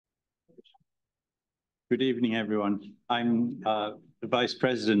Good evening, everyone. I'm the Vice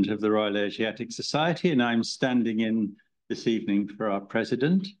President of the Royal Asiatic Society, and I'm standing in this evening for our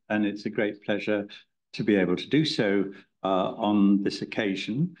President, and it's a great pleasure to be able to do so on this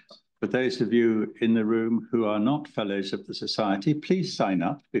occasion. For those of you in the room who are not Fellows of the Society, please sign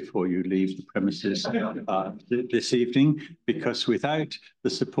up before you leave the premises this evening, because without the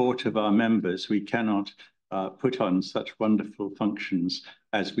support of our members, we cannot put on such wonderful functions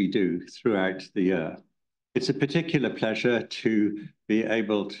as we do throughout the year. It's a particular pleasure to be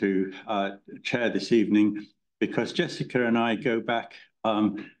able to chair this evening because Jessica and I go back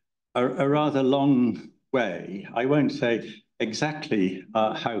a rather long way. I won't say exactly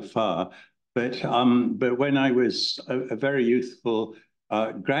how far, but when I was a very youthful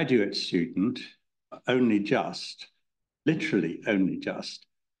graduate student, literally only just,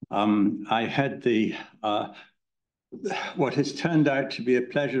 I had the what has turned out to be a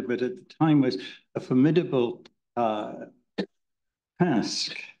pleasure, but at the time was a formidable task.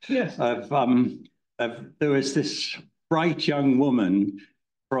 Yes. There was this bright young woman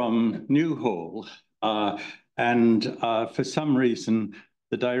from Newhall, and for some reason,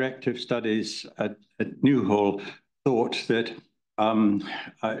 the Director of Studies at Newhall thought that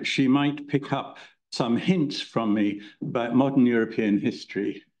she might pick up some hints from me about modern European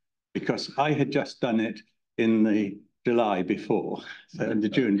history, because I had just done it in the July before, so in the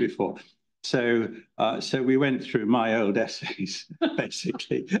June before. So we went through my old essays,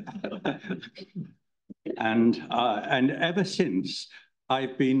 basically. and ever since,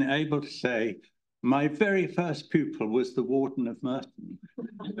 I've been able to say, my very first pupil was the Warden of Merton.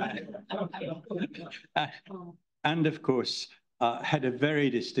 And of course, had a very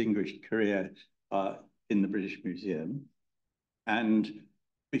distinguished career in the British Museum. And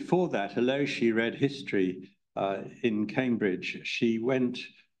before that, although she read history in Cambridge, she went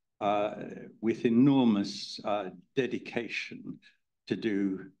with enormous dedication to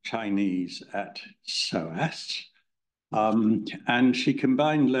do Chinese at SOAS. And she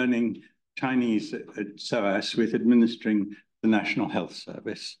combined learning Chinese at SOAS with administering the National Health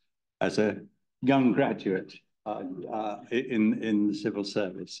Service as a young graduate in the civil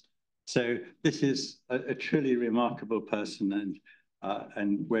service. So this is a truly remarkable person,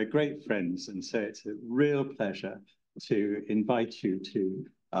 and we're great friends. And so it's a real pleasure to invite you to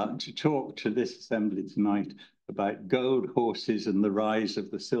talk to this assembly tonight about gold horses and the rise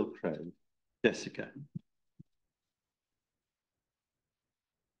of the Silk Road. Jessica.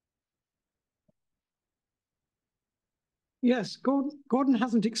 Yes, Gordon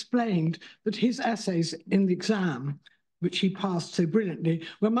hasn't explained that his essays in the exam, which he passed so brilliantly,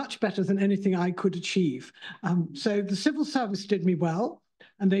 were much better than anything I could achieve. So the civil service did me well,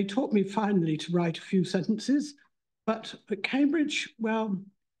 and they taught me finally to write a few sentences. But at Cambridge, well,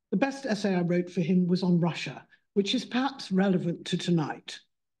 the best essay I wrote for him was on Russia, which is perhaps relevant to tonight.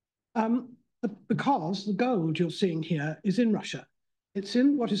 Because the gold you're seeing here is in Russia. It's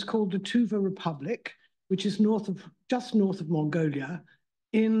in what is called the Tuva Republic, which is just north of Mongolia,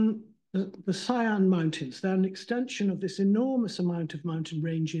 in the Sayan Mountains. They're an extension of this enormous amount of mountain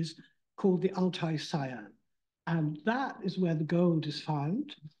ranges called the Altai Sayan. And that is where the gold is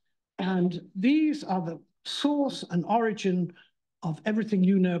found. And these are the source and origin of everything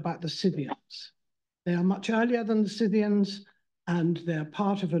you know about the Scythians. They are much earlier than the Scythians, and they're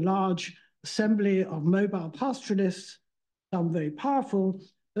part of a large assembly of mobile pastoralists, some very powerful,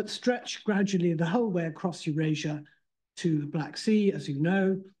 that stretch gradually the whole way across Eurasia to the Black Sea, as you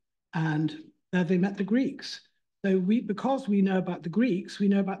know, and there they met the Greeks. So because we know about the Greeks, we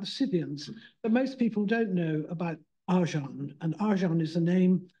know about the Scythians, but most people don't know about Arjan, and Arjan is the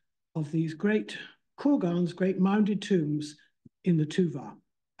name of these great kurgans, great mounded tombs in the Tuva,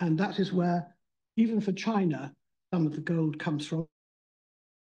 and that is where, even for China, some of the gold comes from.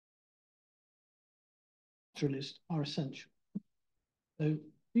 Pastoralists are essential. So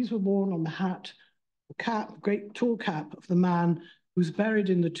these were worn on the hat, the cap, great tall cap of the man who's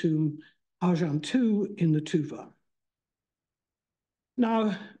buried in the tomb Arjan II in the Tuva.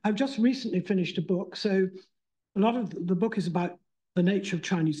 Now, I've just recently finished a book, so a lot of the book is about the nature of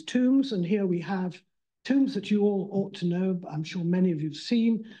Chinese tombs, and here we have tombs that you all ought to know, but I'm sure many of you have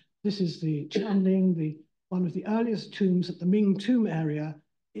seen. This is the Chanling, one of the earliest tombs at the Ming Tomb area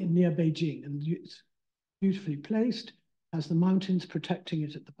near Beijing, and it's beautifully placed, has the mountains protecting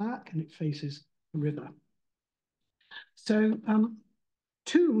it at the back, and it faces the river. So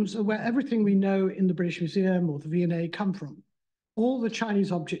tombs are where everything we know in the British Museum or the V&A come from. All the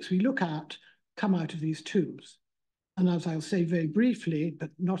Chinese objects we look at come out of these tombs. And as I'll say very briefly,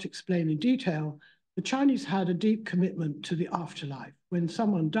 but not explain in detail, The Chinese had a deep commitment to the afterlife. When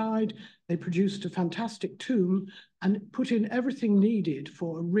someone died, they produced a fantastic tomb and put in everything needed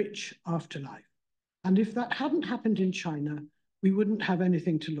for a rich afterlife. And if that hadn't happened in China, we wouldn't have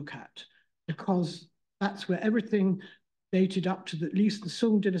anything to look at, because that's where everything dated up to at least the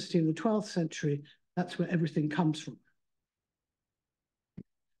Sung dynasty in the 12th century. That's where everything comes from.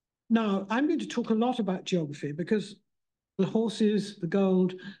 Now, I'm going to talk a lot about geography because the horses, the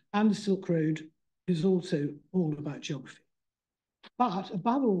gold, and the Silk Road is also all about geography. But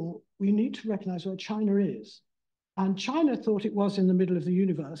above all, we need to recognize where China is. And China thought it was in the middle of the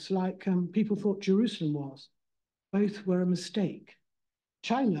universe, like people thought Jerusalem was. Both were a mistake.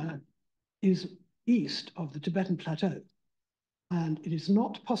 China is east of the Tibetan Plateau, and it is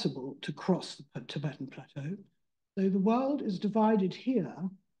not possible to cross the Tibetan Plateau. So the world is divided here,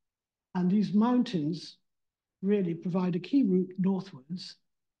 and these mountains really provide a key route northwards.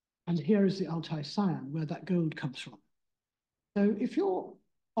 And here is the Altai Siam, where that gold comes from. So if you're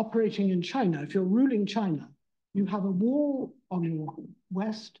operating in China, if you're ruling China, you have a wall on your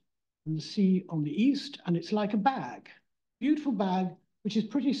west and the sea on the east, and it's like a bag, beautiful bag, which is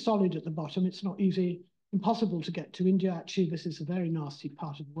pretty solid at the bottom. It's not easy, impossible to get to India. Actually, this is a very nasty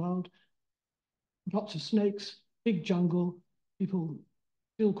part of the world. Lots of snakes, big jungle, people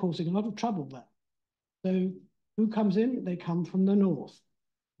still causing a lot of trouble there. So who comes in? They come from the north.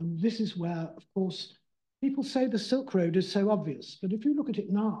 And this is where, of course, people say the Silk Road is so obvious, but if you look at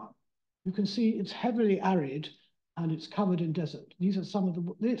it now, you can see it's heavily arid and it's covered in desert. These are some of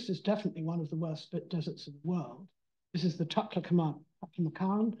the, this is definitely one of the worst deserts in the world. This is the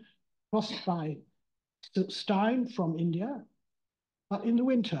Taklamakan, crossed by Stein from India, but in the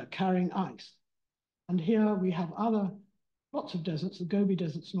winter carrying ice. And here we have lots of deserts. The Gobi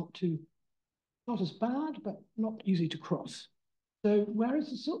Desert's not as bad, but not easy to cross. So where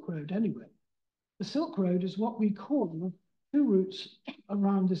is the Silk Road anyway? The Silk Road is what we call two routes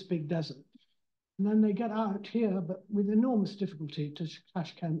around this big desert. And then they get out here, but with enormous difficulty to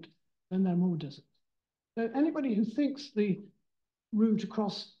Tashkent, then there are more deserts. So anybody who thinks the route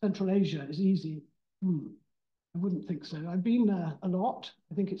across Central Asia is easy, I wouldn't think so. I've been there a lot.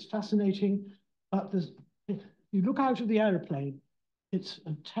 I think it's fascinating, but if you look out of the aeroplane, it's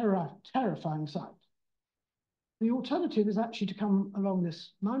a terrifying sight. The alternative is actually to come along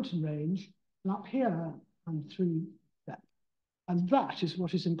this mountain range and up here and through that. And that is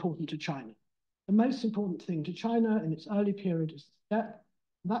what is important to China. The most important thing to China in its early period is the steppe.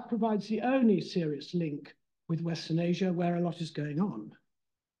 That provides the only serious link with Western Asia where a lot is going on.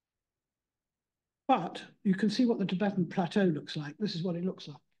 But you can see what the Tibetan Plateau looks like. This is what it looks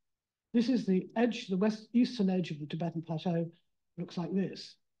like. This is the edge, the eastern edge of the Tibetan Plateau. It looks like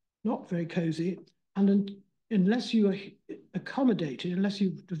this. Not very cozy. And unless you are accommodated, unless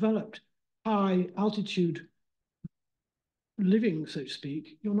you've developed high altitude living, so to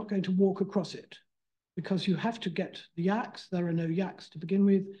speak, you're not going to walk across it because you have to get the yaks. There are no yaks to begin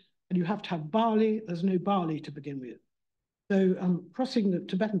with, and you have to have barley. There's no barley to begin with. So crossing the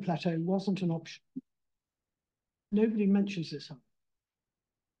Tibetan Plateau wasn't an option. Nobody mentions this.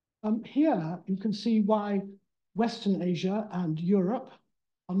 Here you can see why Western Asia and Europe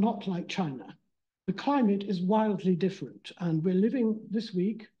are not like China. The climate is wildly different, and we're living this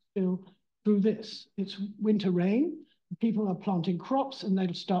week still through this. It's winter rain. People are planting crops and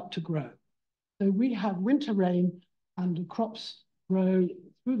they'll start to grow. So we have winter rain and the crops grow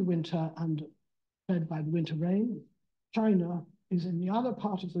through the winter and fed by the winter rain. China is in the other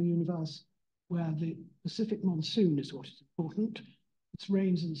part of the universe where the Pacific monsoon is what is important. It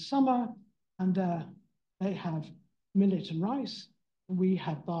rains in summer, and they have millet and rice, and we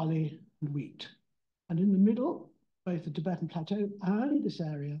have barley and wheat. And in the middle, both the Tibetan Plateau and this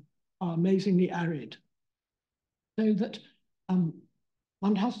area are amazingly arid. So that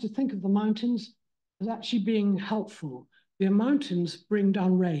one has to think of the mountains as actually being helpful. The mountains bring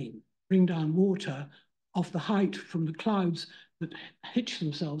down rain, bring down water off the height from the clouds that hitch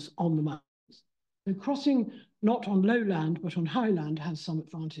themselves on the mountains. So crossing not on lowland, but on highland has some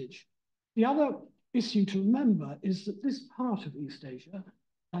advantage. The other issue to remember is that this part of East Asia,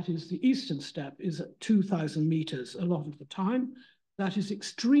 that is the eastern steppe, is at 2,000 meters a lot of the time. That is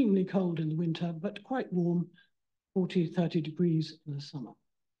extremely cold in the winter, but quite warm, 40, 30 degrees in the summer.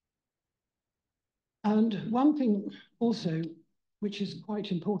 And one thing also, which is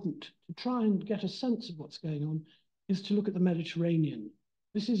quite important to try and get a sense of what's going on, is to look at the Mediterranean.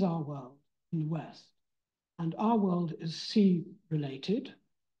 This is our world in the West, and our world is sea related,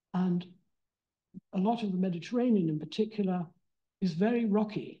 and a lot of the Mediterranean in particular is very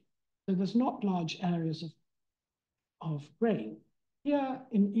rocky. So there's not large areas of grain. Here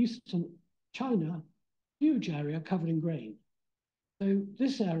in eastern China, huge area covered in grain. So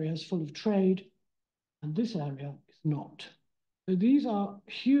this area is full of trade, and this area is not. So these are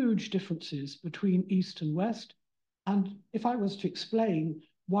huge differences between East and West. And if I was to explain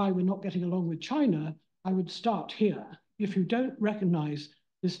why we're not getting along with China, I would start here. If you don't recognize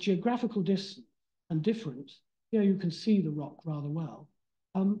this geographical distance and difference, here you can see the rock rather well.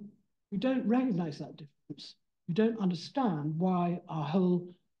 You don't recognize that difference. You don't understand why our whole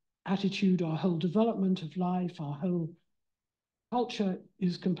attitude, our whole development of life, our whole culture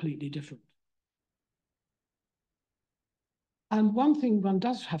is completely different. And one thing one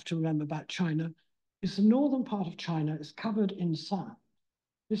does have to remember about China is the northern part of China is covered in sand.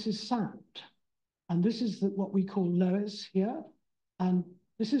 This is sand. And this is what we call loess here. And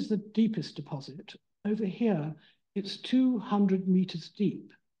this is the deepest deposit. Over here, it's 200 meters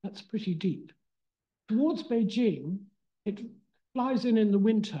deep. That's pretty deep. Towards Beijing, it flies in the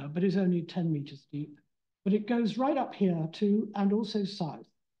winter, but is only 10 meters deep. But it goes right up here too, and also south.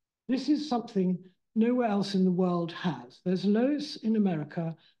 This is something nowhere else in the world has. There's loess in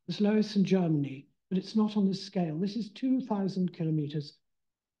America, there's loess in Germany, but it's not on this scale. This is 2,000 kilometers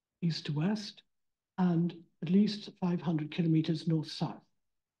east to west, and at least 500 kilometers north-south.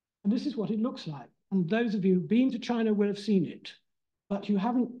 And this is what it looks like. And those of you who've been to China will have seen it, but you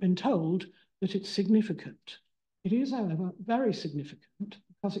haven't been told that it's significant. It is, however, very significant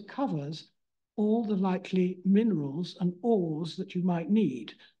because it covers all the likely minerals and ores that you might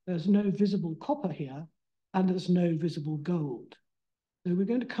need. There's no visible copper here, and there's no visible gold. So we're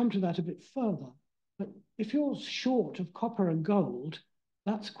going to come to that a bit further. But if you're short of copper and gold,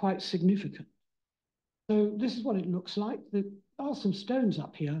 that's quite significant. So this is what it looks like. There are some stones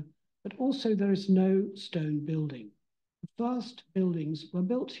up here, but also there is no stone building. The first buildings were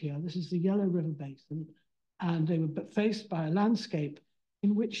built here. This is the Yellow River Basin, and they were faced by a landscape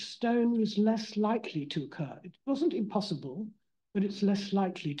in which stone was less likely to occur. It wasn't impossible, but it's less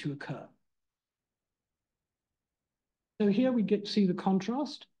likely to occur. So here we get to see the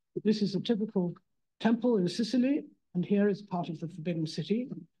contrast. This is a typical temple in Sicily, and here is part of the Forbidden City.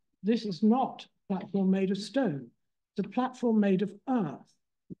 This is not a platform made of stone. It's a platform made of earth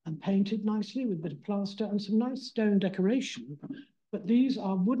and painted nicely with a bit of plaster and some nice stone decoration. But these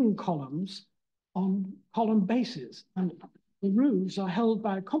are wooden columns on column bases, and the roofs are held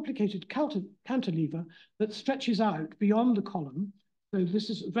by a complicated cantilever that stretches out beyond the column. So this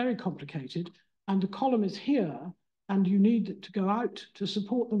is very complicated, and the column is here, and you need it to go out to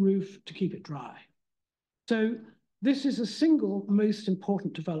support the roof to keep it dry. So this is a single most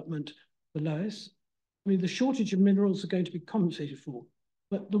important development for loess. I mean, the shortage of minerals are going to be compensated for,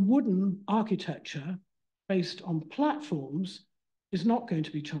 but the wooden architecture based on platforms is not going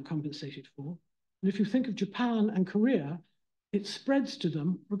to be compensated for. And if you think of Japan and Korea, it spreads to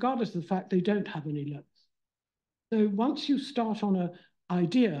them regardless of the fact they don't have any loess. So once you start on an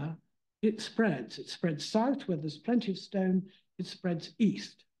idea, it spreads. It spreads south where there's plenty of stone, it spreads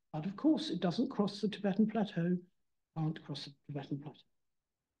east. But of course, it doesn't cross the Tibetan Plateau, can't cross the Tibetan Plateau.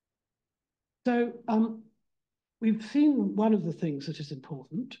 So we've seen one of the things that is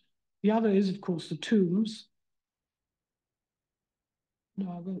important. The other is, of course, the tombs. No,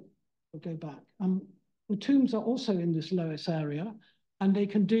 I'll go back. The tombs are also in this loess area, and they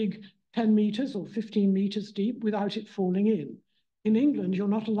can dig 10 meters or 15 meters deep without it falling in. In England, you're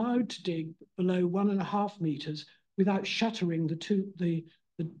not allowed to dig below 1.5 meters without shattering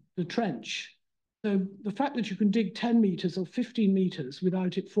the trench. So the fact that you can dig 10 meters or 15 meters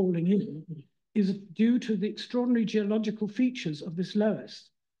without it falling in is due to the extraordinary geological features of this loess.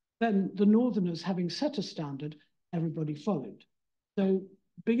 Then the Northerners, having set a standard, everybody followed. So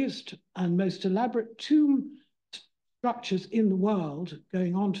biggest and most elaborate tomb structures in the world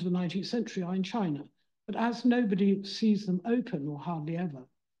going on to the 19th century are in China. But as nobody sees them open, or hardly ever,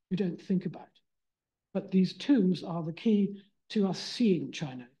 you don't think about it. But these tombs are the key to us seeing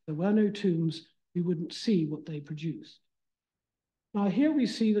China. If there were no tombs, we wouldn't see what they produced. Now here we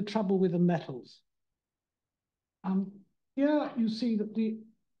see the trouble with the metals. Here you see that the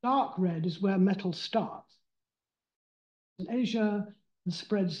dark red is where metal starts. In Asia, and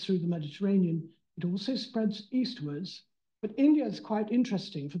spreads through the Mediterranean. It also spreads eastwards, but India is quite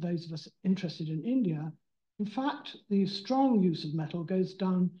interesting for those of us interested in India. In fact, the strong use of metal goes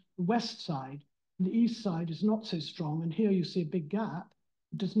down the west side, and the east side is not so strong, and here you see a big gap.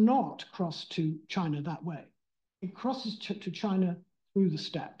 It does not cross to China that way. It crosses to China through the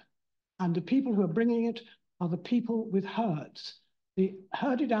steppe, and the people who are bringing it are the people with herds. The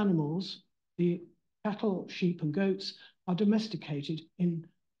herded animals, the cattle, sheep, and goats, are domesticated in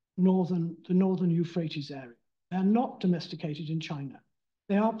the northern Euphrates area. They're not domesticated in China.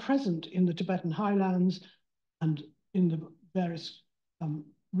 They are present in the Tibetan highlands and in the various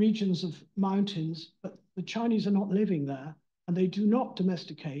regions of mountains, but the Chinese are not living there, and they do not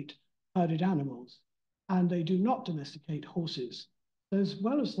domesticate herded animals, and they do not domesticate horses. So as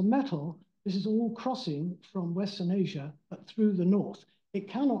well as the metal, this is all crossing from Western Asia, but through the north. It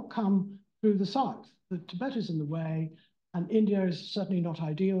cannot come through the south. The Tibet is in the way, and India is certainly not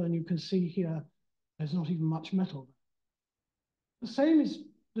ideal, and you can see here, there's not even much metal. The same is,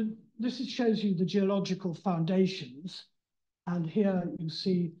 this shows you the geological foundations, and here you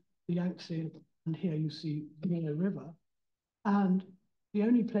see the Yangtze, and here you see the Yellow River. And the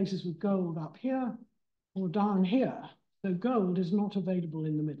only places with gold up here or down here. So gold is not available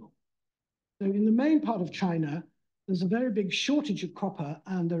in the middle. So in the main part of China, there's a very big shortage of copper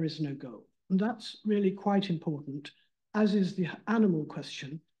and there is no gold. And that's really quite important, as is the animal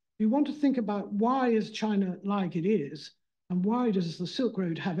question. You want to think about why is China like it is, and why does the Silk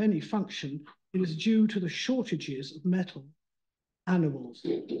Road have any function? It is due to the shortages of metal, animals,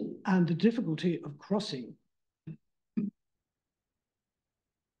 and the difficulty of crossing.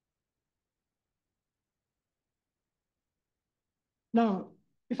 Now,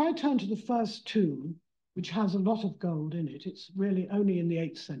 if I turn to the first tomb, which has a lot of gold in it, it's really only in the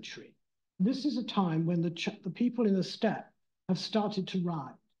 8th century. This is a time when the people in the steppe have started to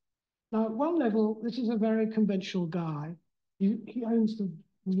ride. Now, at one level, this is a very conventional guy. He owns the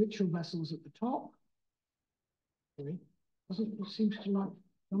ritual vessels at the top. Doesn't seem to like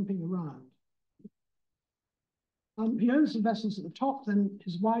jumping around. He owns the vessels at the top, then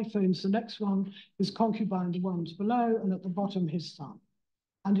his wife owns the next one, his concubine the ones below, and at the bottom his son.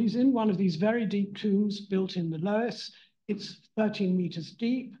 And he's in one of these very deep tombs built in the Loess. It's 13 meters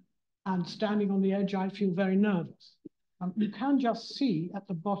deep, and standing on the edge, I feel very nervous. You can just see at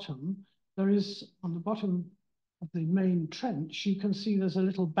the bottom, there is, on the bottom of the main trench, you can see there's a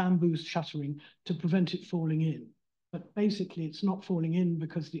little bamboo shuttering to prevent it falling in. But basically, it's not falling in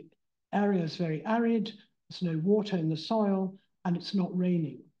because the area is very arid, there's no water in the soil, and it's not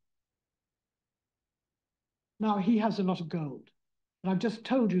raining. Now, he has a lot of gold, but I've just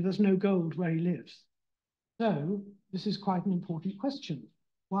told you there's no gold where he lives. So this is quite an important question,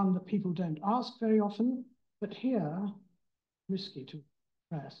 one that people don't ask very often, but here, risky to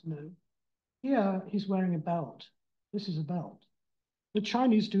press, no. Here, he's wearing a belt. This is a belt. The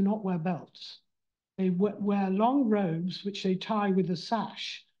Chinese do not wear belts. They wear long robes, which they tie with a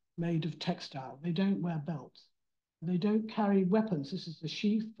sash made of textile. They don't wear belts. They don't carry weapons. This is a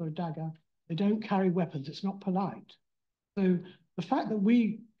sheath for a dagger. They don't carry weapons. It's not polite. So the fact that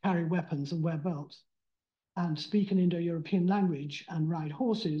we carry weapons and wear belts and speak an Indo-European language and ride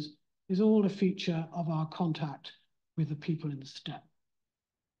horses is all a feature of our contact with the people in the steppe.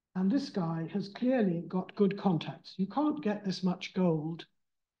 And this guy has clearly got good contacts. You can't get this much gold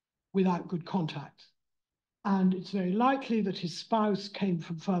without good contacts. And it's very likely that his spouse came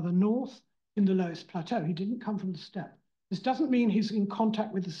from further north in the Loess Plateau. He didn't come from the steppe. This doesn't mean he's in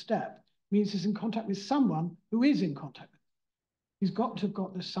contact with the steppe. It means he's in contact with someone who is in contact with him. He's got to have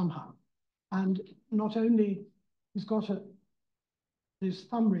got this somehow. And not only he's got these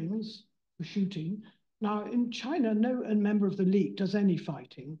thumb rings for shooting. Now, in China, no member of the elite does any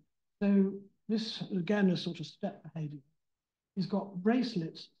fighting. So this, again, is sort of steppe behavior. He's got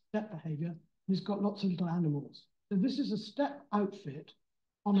bracelets, steppe behavior. He's got lots of little animals. So this is a steppe outfit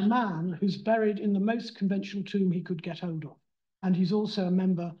on a man who's buried in the most conventional tomb he could get hold of. And he's also a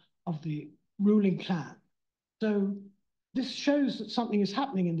member of the ruling clan. So this shows that something is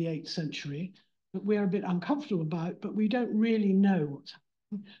happening in the 8th century that we're a bit uncomfortable about, but we don't really know what's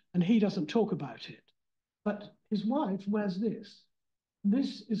happening. And he doesn't talk about it. But his wife wears this.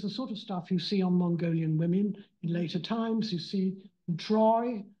 This is the sort of stuff you see on Mongolian women in later times. You see in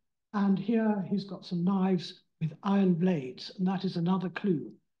Troy, and here he's got some knives with iron blades, and that is another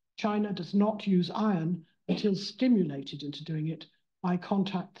clue. China does not use iron until stimulated into doing it by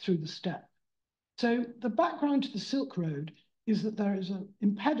contact through the steppe. So the background to the Silk Road is that there is an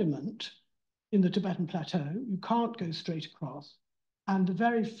impediment in the Tibetan plateau. You can't go straight across, and the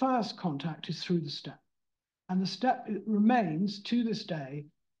very first contact is through the steppe. And the steppe remains, to this day,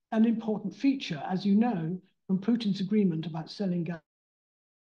 an important feature, as you know, from Putin's agreement about selling gas.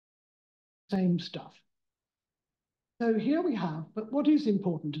 Same stuff. So here we have, but what is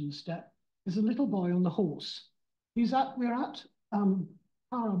important in the steppe is a little boy on the horse. We're at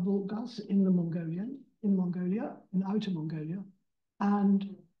Karabulgas in Mongolia, in Outer Mongolia.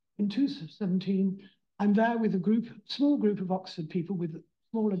 And in 2017, I'm there with a small group of Oxford people with a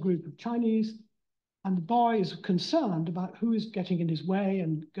smaller group of Chinese. And the boy is concerned about who is getting in his way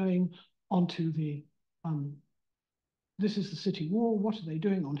and going onto the this is the city wall. What are they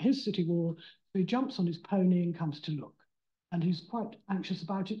doing on his city wall? So he jumps on his pony and comes to look. And he's quite anxious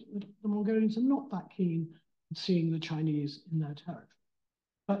about it. The Mongolians are not that keen on seeing the Chinese in their territory.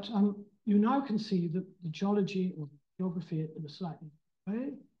 But you now can see the geology or the geography in a slightly different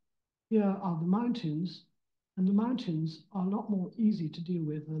way. Here are the mountains, and the mountains are a lot more easy to deal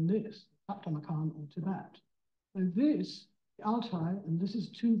with than this, Taklamakan or Tibet. So this, the Altai, and this is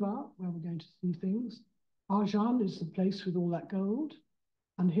Tuva, where we're going to see things. Arjan is the place with all that gold,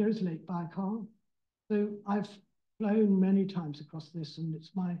 and here is Lake Baikal. So I've flown many times across this, and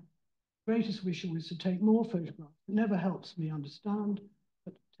it's my greatest wish always to take more photographs. It never helps me understand,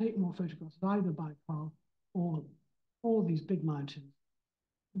 but take more photographs of either Baikal or these big mountains.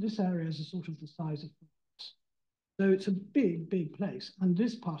 This area is a sort of the size of France. So it's a big, big place. And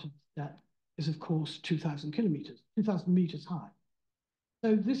this part of the steppe is, of course, 2,000 kilometers, 2,000 meters high.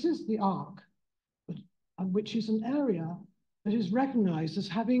 So this is the Arc, which is an area that is recognized as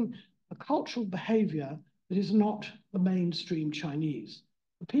having a cultural behavior that is not the mainstream Chinese.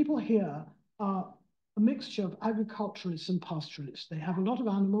 The people here are a mixture of agriculturalists and pastoralists. They have a lot of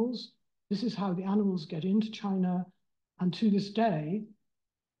animals. This is how the animals get into China. And to this day,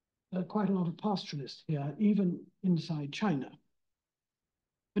 there are quite a lot of pastoralists here, even inside China.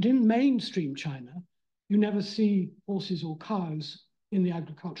 But in mainstream China, you never see horses or cows in the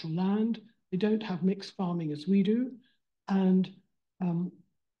agricultural land. They don't have mixed farming as we do, and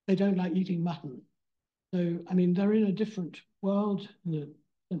they don't like eating mutton. So, I mean, they're in a different world in the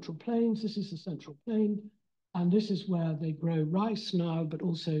Central Plains. This is the Central Plain, and this is where they grow rice now, but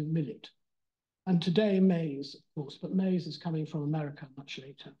also millet. And today, maize, of course, but maize is coming from America much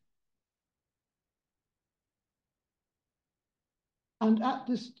later. And at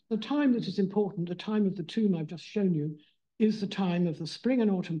the time that is important, the time of the tomb I've just shown you, is the time of the spring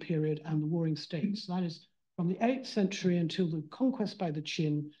and autumn period and the Warring States. That is from the 8th century until the conquest by the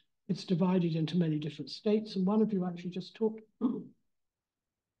Qin. It's divided into many different states. And one of you actually just talked,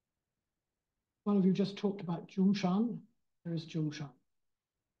 about Zhongshan. There is Zhongshan.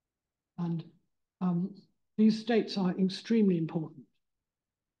 And these states are extremely important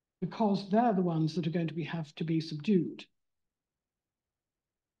because they're the ones that are going to have to be subdued.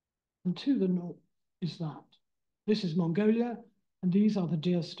 And to the north is that. This is Mongolia, and these are the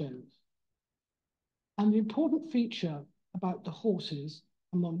deer stones. And the important feature about the horses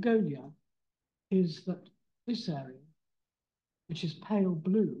in Mongolia is that this area, which is pale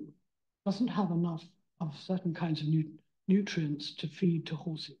blue, doesn't have enough of certain kinds of nutrients to feed to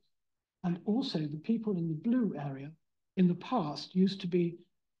horses. And also the people in the blue area in the past used to be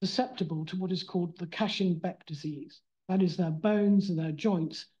susceptible to what is called the Kashin-Beck disease. That is, their bones and their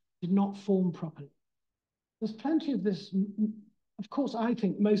joints did not form properly. There's plenty of this. Of course, I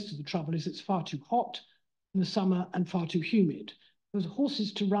think most of the trouble is it's far too hot in the summer and far too humid. Because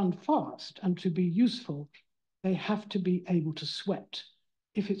horses, to run fast and to be useful, they have to be able to sweat.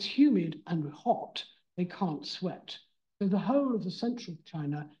 If it's humid and hot, they can't sweat. So the whole of the central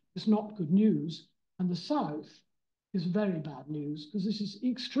China is not good news, and the south is very bad news because this is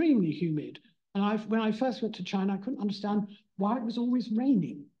extremely humid. And when I first went to China, I couldn't understand why it was always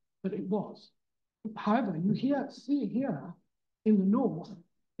raining, but it was. However, you see here in the north,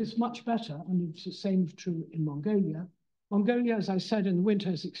 it's much better, and it's the same true in Mongolia. Mongolia, as I said, in the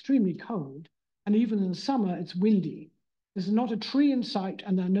winter is extremely cold, and even in the summer, it's windy. There's not a tree in sight,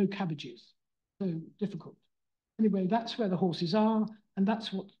 and there are no cabbages. So difficult. Anyway, that's where the horses are, and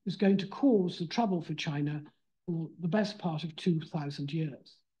that's what is going to cause the trouble for China for the best part of 2,000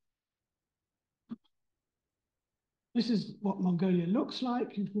 years. This is what Mongolia looks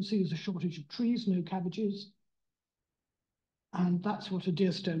like. You can see there's a shortage of trees, no cabbages. And that's what a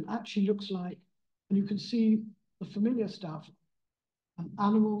deer stone actually looks like. And you can see the familiar stuff,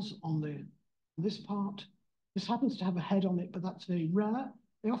 animals on this part. This happens to have a head on it, but that's very rare.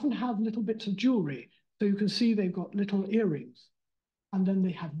 They often have little bits of jewelry. So you can see they've got little earrings. And then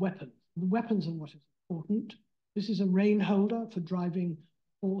they have weapons. The weapons are what is important. This is a rein holder for driving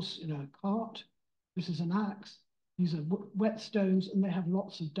a horse in a cart. This is an axe. These are whetstones, and they have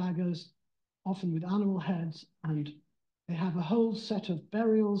lots of daggers, often with animal heads, and they have a whole set of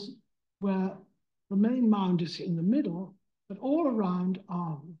burials where the main mound is in the middle, but all around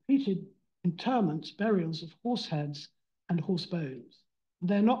are repeated interments, burials of horse heads and horse bones.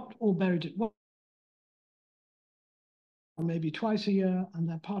 They're not all buried at once, maybe twice a year, and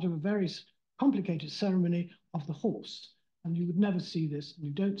they're part of a very complicated ceremony of the horse. And you would never see this, and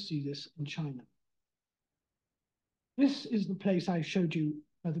you don't see this in China. This is the place I showed you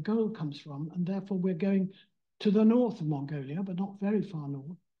where the gold comes from, and therefore we're going to the north of Mongolia, but not very far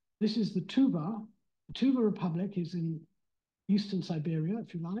north. This is the Tuva. The Tuva Republic is in eastern Siberia,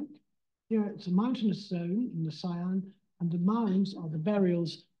 if you like. Here it's a mountainous zone in the Sian, and the mounds are the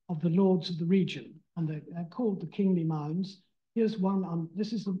burials of the lords of the region, and they're called the kingly mounds. Here's one on,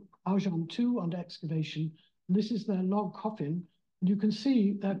 this is the Aujan II under excavation, and this is their log coffin, and you can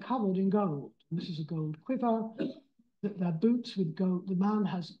see they're covered in gold. And this is a gold quiver, their boots with gold. The man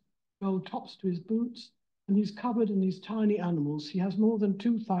has gold tops to his boots, and he's covered in these tiny animals. He has more than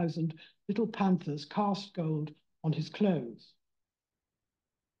 2,000 little panthers cast gold on his clothes.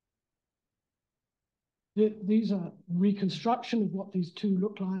 These are reconstruction of what these two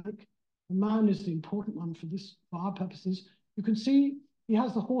look like. The man is the important one for our purposes. You can see he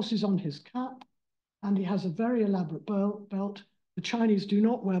has the horses on his cap, and he has a very elaborate belt. The Chinese do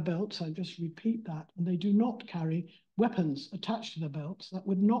not wear belts, I just repeat that, and they do not carry weapons attached to their belts. That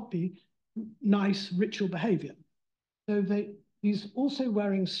would not be nice ritual behavior. So he's also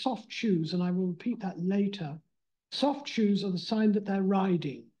wearing soft shoes, and I will repeat that later. Soft shoes are the sign that they're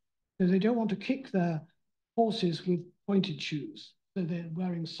riding. So they don't want to kick their horses with pointed shoes. So they're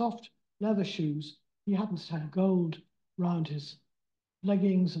wearing soft leather shoes. He happens to have gold around his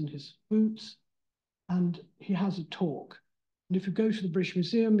leggings and his boots, and he has a torque. And if you go to the British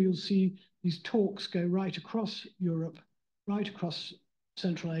Museum, you'll see these torques go right across Europe, right across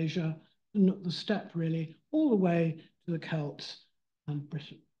Central Asia, and the steppe really, all the way to the Celts and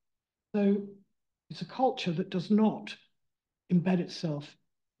Britain. So it's a culture that does not embed itself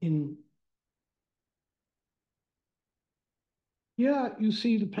in. Here you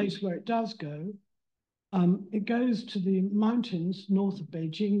see the place where it does go. It goes to the mountains north of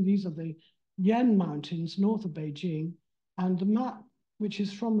Beijing. These are the Yan Mountains north of Beijing. And the map, which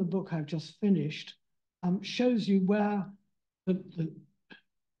is from the book I've just finished, shows you where the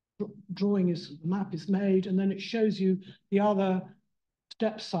drawing is, the map is made, and then it shows you the other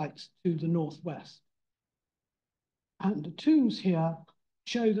steppe sites to the northwest. And the tombs here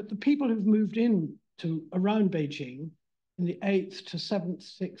show that the people who've moved in to around Beijing in the 8th to 7th,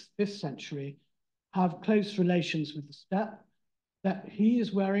 6th, 5th century have close relations with the steppe, that he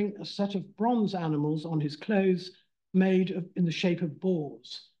is wearing a set of bronze animals on his clothes made in the shape of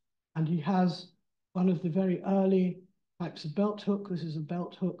boars. And he has one of the very early types of belt hook. This is a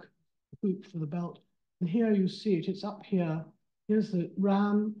belt hook, hoop for the belt. And here you see it, it's up here. Here's the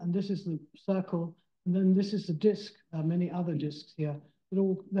ram, and this is the circle. And then this is the disc, many other discs here.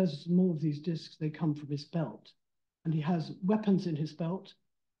 But there's more of these discs, they come from his belt. And he has weapons in his belt.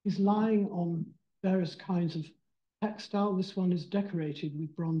 He's lying on various kinds of textile. This one is decorated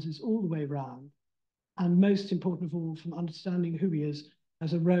with bronzes all the way around. And most important of all, from understanding who he is,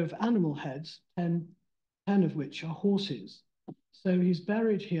 has a row of animal heads, 10 of which are horses. So he's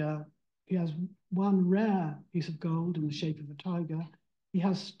buried here. He has one rare piece of gold in the shape of a tiger. He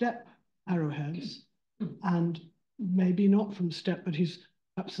has steppe arrowheads, and maybe not from steppe, but he's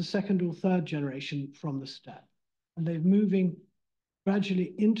perhaps the 2nd or 3rd generation from the steppe. And they're moving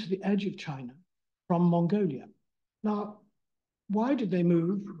gradually into the edge of China from Mongolia. Now, why did they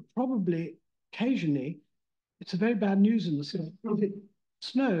move? Probably occasionally, it's a very bad news in the sky. It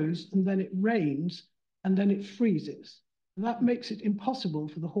snows and then it rains and then it freezes. And that makes it impossible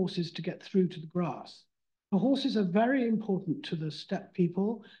for the horses to get through to the grass. The horses are very important to the steppe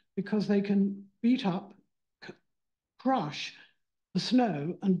people because they can beat up, crush the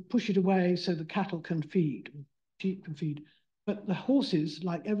snow and push it away so the cattle can feed, sheep can feed. But the horses,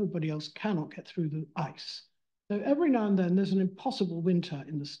 like everybody else, cannot get through the ice. So every now and then there's an impossible winter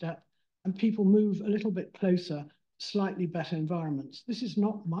in the steppe, and people move a little bit closer, slightly better environments. This is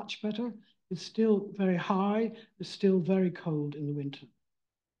not much better. It's still very high. It's still very cold in the winter.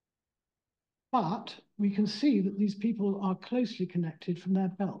 But we can see that these people are closely connected from their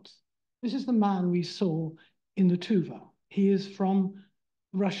belts. This is the man we saw in the Tuva. He is from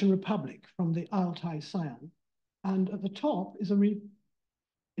the Russian Republic, from the Altai Sian. And at the top is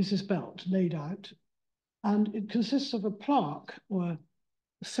his belt laid out. And it consists of a plaque or a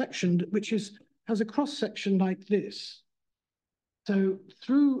section which has a cross section like this. So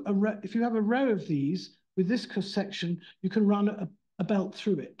through if you have a row of these with this cross section, you can run a belt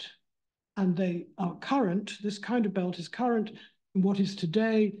through it. And they are current, this kind of belt is current in what is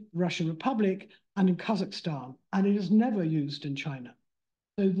today the Russian Republic and in Kazakhstan, and it is never used in China.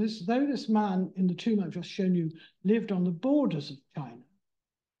 So though this man in the tomb I've just shown you lived on the borders of China,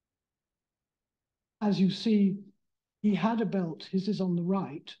 as you see, he had a belt, his is on the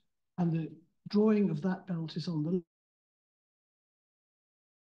right, and the drawing of that belt is on the left.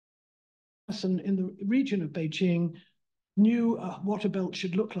 Person in the region of Beijing knew what a belt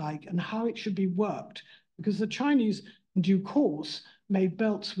should look like and how it should be worked, because the Chinese, in due course, made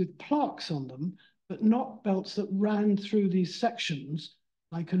belts with plaques on them, but not belts that ran through these sections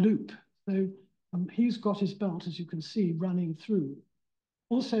like a loop. So he's got his belt, as you can see, running through.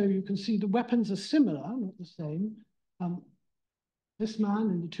 Also, you can see the weapons are similar, not the same. This man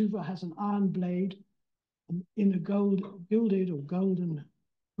in the tuva has an iron blade in a gilded or golden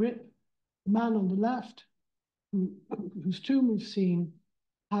grip. The man on the left, whose tomb we've seen,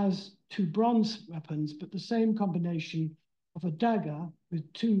 has two bronze weapons, but the same combination of a dagger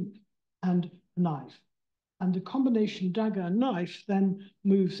with two and a knife. And the combination dagger and knife then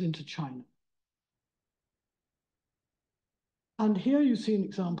moves into China. And here you see an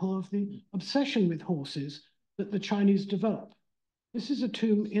example of the obsession with horses that the Chinese develop. This is a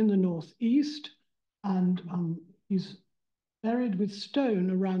tomb in the northeast, and he's buried with stone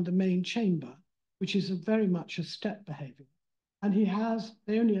around the main chamber, which is very much a steppe behavior. And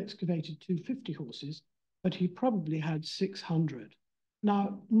they only excavated 250 horses, but he probably had 600.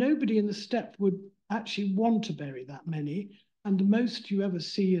 Now, nobody in the steppe would actually want to bury that many, and the most you ever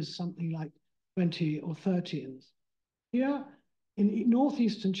see is something like 20 or 30. Here in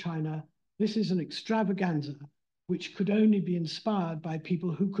northeastern China, this is an extravaganza which could only be inspired by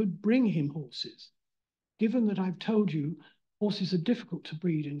people who could bring him horses. Given that I've told you horses are difficult to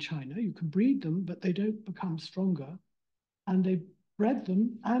breed in China, you can breed them, but they don't become stronger. And they bred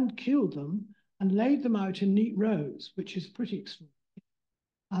them and killed them and laid them out in neat rows, which is pretty extraordinary.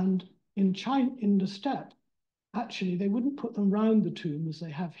 And in China, in the steppe, actually, they wouldn't put them round the tomb as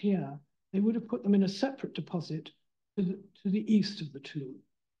they have here. They would have put them in a separate deposit to the east of the tomb.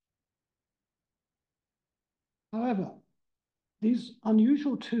 However, these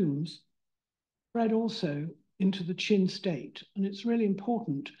unusual tombs spread also into the Qin state. And it's really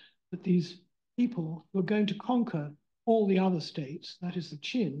important that these people who are going to conquer all the other states, that is the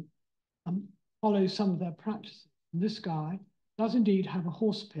Qin, follow some of their practices. And this guy does indeed have a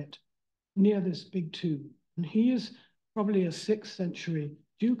horse pit near this big tomb. And he is probably a 6th century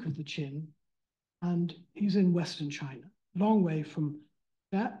Duke of the Qin, and he's in Western China, long way from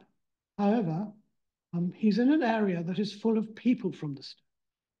steppe. However, he's in an area that is full of people from the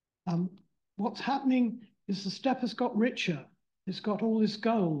steppe. What's happening is the steppe has got richer. It's got all this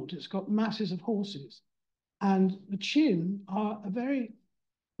gold. It's got masses of horses. And the Qin are a very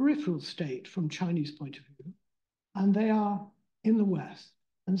peripheral state from Chinese point of view, and they are in the West.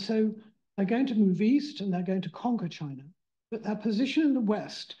 And so they're going to move east and they're going to conquer China. But their position in the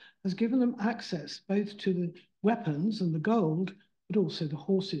West has given them access both to the weapons and the gold, but also the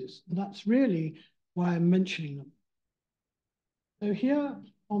horses. And that's really why I'm mentioning them. So here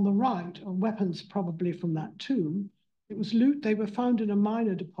on the right are weapons probably from that tomb. It was loot. They were found in a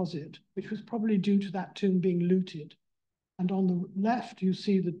minor deposit, which was probably due to that tomb being looted. And on the left, you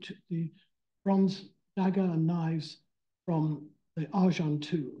see the bronze dagger and knives from the Arjan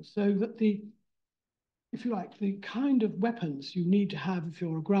tomb. So that if you like, the kind of weapons you need to have if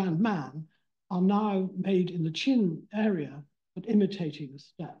you're a grand man are now made in the Qin area, but imitating the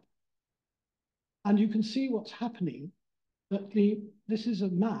steppe. And you can see what's happening, that this is a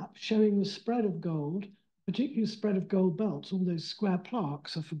map showing the spread of gold, particularly the spread of gold belts. All those square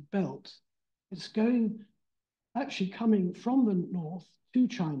plaques are for belts. It's actually coming from the north to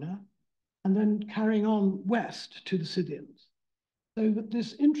China and then carrying on west to the Scythians. So that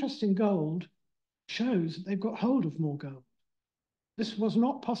this interesting gold shows that they've got hold of more gold. This was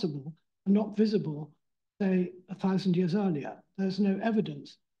not possible and not visible, say, 1,000 years earlier. There's no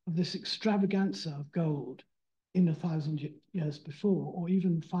evidence of this extravaganza of gold in 1,000 years before, or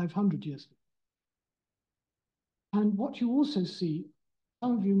even 500 years before. And what you also see,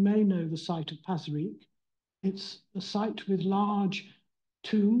 some of you may know the site of Pasarik. It's a site with large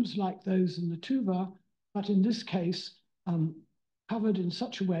tombs like those in the Tuva, but in this case, covered in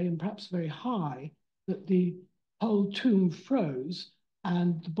such a way and perhaps very high that the whole tomb froze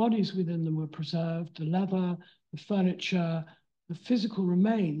and the bodies within them were preserved, the leather, the furniture, the physical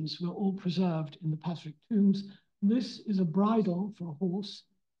remains were all preserved in the Pasarik tombs. This is a bridle for a horse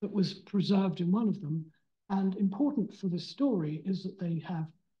that was preserved in one of them. And important for this story is that they have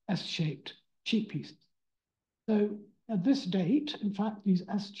S-shaped cheek pieces. So at this date, in fact, these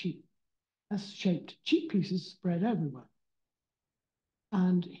S-shaped cheek pieces spread everywhere.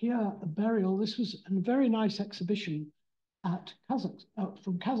 And here, a burial, this was a very nice exhibition at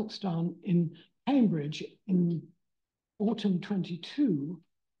from Kazakhstan in Cambridge in autumn 22.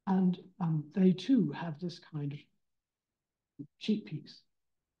 And they too have this kind of cheek piece,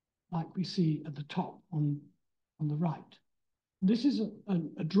 like we see at the top on the right. This is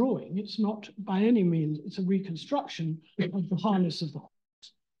a drawing. It's not by any means, it's a reconstruction of the harness of the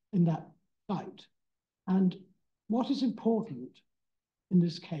horse in that site. And what is important in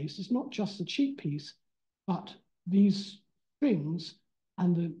this case is not just the cheek piece, but these strings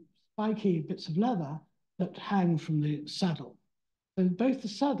and the spiky bits of leather that hang from the saddle. So both the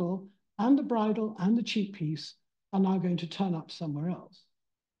saddle and the bridle and the cheek piece are now going to turn up somewhere else.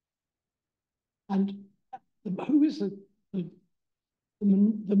 And who is the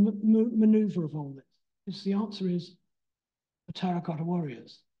maneuver of all this? The answer is the terracotta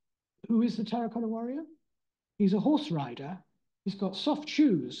warriors. Who is the terracotta warrior? He's a horse rider. He's got soft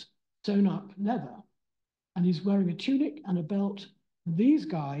shoes sewn up leather, and he's wearing a tunic and a belt. These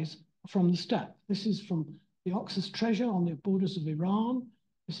guys are from the steppe. This is from the Oxus treasure on the borders of Iran.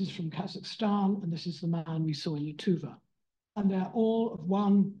 This is from Kazakhstan, and this is the man we saw in the Tuva. And they're all of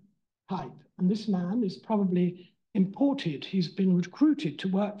one type. And this man is probably imported. He's been recruited to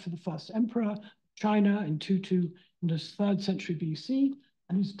work for the first emperor of China in Tutu in the 3rd century BC,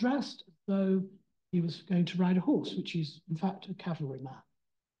 and he's dressed as though he was going to ride a horse, which is in fact a cavalryman.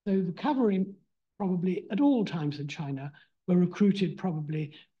 So the cavalry probably at all times in China were recruited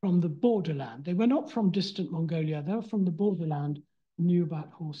probably from the borderland. They were not from distant Mongolia, they were from the borderland and knew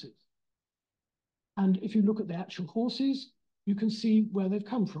about horses. And if you look at the actual horses, you can see where they've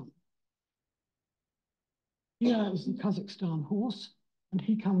come from. Here is the Kazakhstan horse, and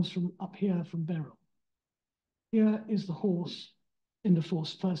he comes from up here from Beryl. Here is the horse in the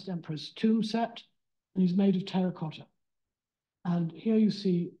first emperor's tomb set, and he's made of terracotta. And here you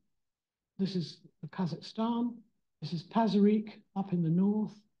see, this is the Kazakhstan, this is Pazyryk up in the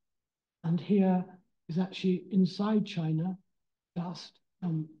north, and here is actually inside China, just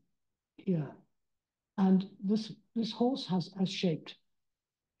here. And this horse has shaped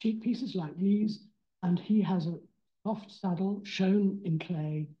cheek pieces like these, and he has a soft saddle shown in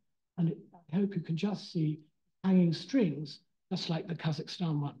clay, and I hope you can just see hanging strings, just like the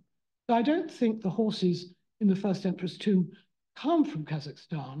Kazakhstan one. So I don't think the horses in the first emperor's tomb come from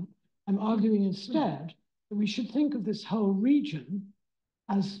Kazakhstan. I'm arguing instead that we should think of this whole region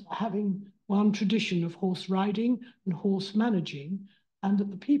as having one tradition of horse riding and horse managing, and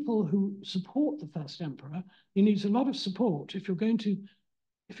that the people who support the first emperor, he needs a lot of support. If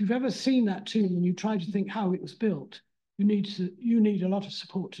you've ever seen that tomb and you try to think how it was built, you need a lot of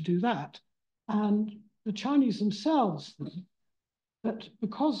support to do that. And the Chinese themselves think that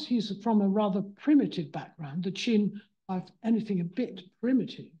because he's from a rather primitive background, the Qin, if anything a bit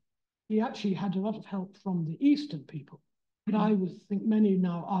primitive, he actually had a lot of help from the Eastern people. But I would think many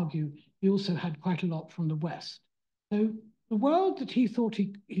now argue he also had quite a lot from the West. So the world that he thought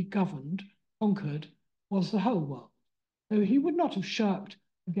he governed, conquered, was the whole world. So he would not have shirked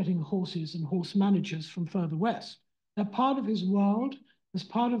getting horses and horse managers from further west. They're part of his world, as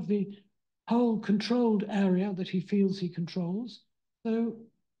part of the whole controlled area that he feels he controls. So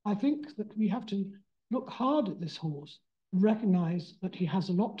I think that we have to look hard at this horse and recognize that he has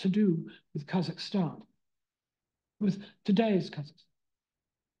a lot to do with Kazakhstan, with today's Kazakhstan.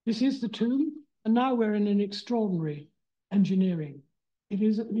 This is the tomb, and now we're in an extraordinary engineering. It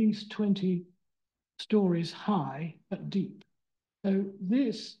is at least 20 stories high, but deep. So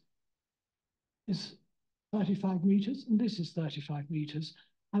this is 35 meters, and this is 35 meters,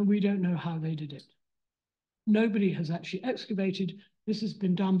 and we don't know how they did it. Nobody has actually excavated. This has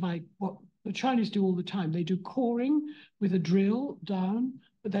been done by what the Chinese do all the time. They do coring with a drill down,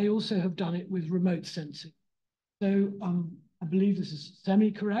 but they also have done it with remote sensing. So I believe this is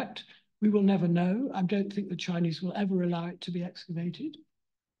semi-correct. We will never know. I don't think the Chinese will ever allow it to be excavated.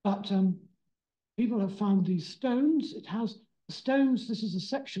 But people have found these stones. It has the stones. This is a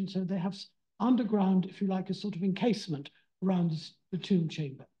section, so they have underground, if you like, a sort of encasement around the tomb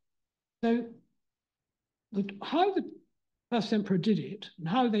chamber. So how the first emperor did it, and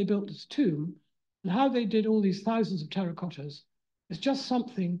how they built this tomb, and how they did all these thousands of terracottas is just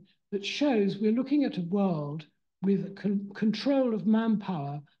something that shows we're looking at a world with control of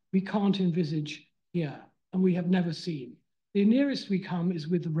manpower we can't envisage here, and we have never seen. The nearest we come is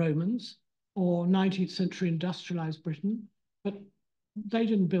with the Romans or 19th century industrialized Britain, but they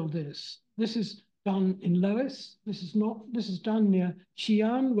didn't build this. This is done in Loess. This is done near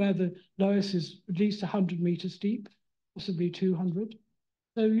Xi'an, where the Loess is at least 100 meters deep, possibly 200.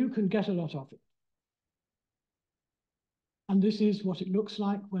 So you can get a lot of it. And this is what it looks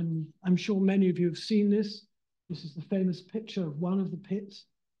like when, I'm sure many of you have seen this. This is the famous picture of one of the pits.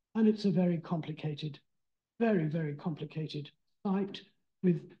 And it's a very complicated, very, very complicated site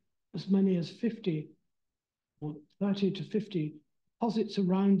with as many as 50 or 30 to 50 deposits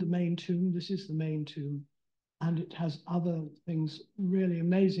around the main tomb. This is the main tomb. And it has other things, really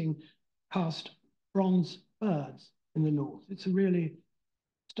amazing cast bronze birds in the north. It's a really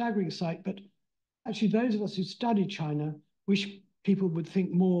staggering sight. But actually, those of us who study China wish people would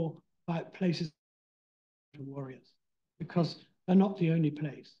think more about places for warriors, because they're not the only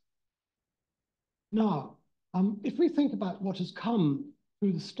place. Now, if we think about what has come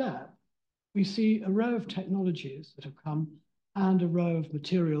through the steppe, we see a row of technologies that have come and a row of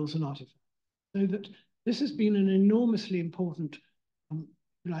materials and artifacts. So that this has been an enormously important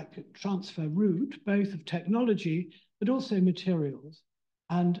transfer route, both of technology, but also materials.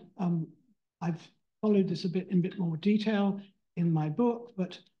 And I've followed this in a bit more detail in my book,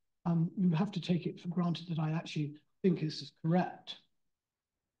 but you have to take it for granted that I actually think this is correct.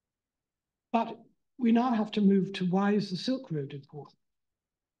 But we now have to move to, why is the Silk Road important?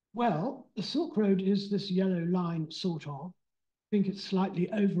 Well, the Silk Road is this yellow line, sort of. I think it's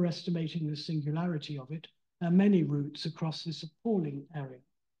slightly overestimating the singularity of it. There are many routes across this appalling area.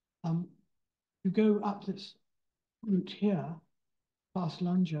 You go up this route here, past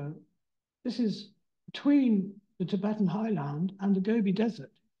Lanzhou. This is between the Tibetan highland and the Gobi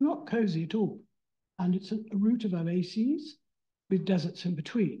Desert. Not cozy at all. And it's a route of oases with deserts in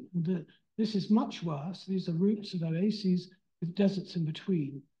between. This is much worse. These are routes of oases with deserts in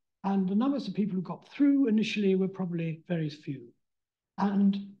between. And the numbers of people who got through initially were probably very few.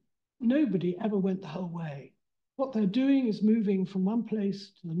 And nobody ever went the whole way. What they're doing is moving from one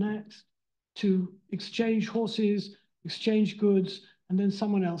place to the next to exchange horses, exchange goods, and then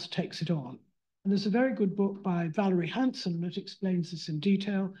someone else takes it on. And there's a very good book by Valerie Hansen that explains this in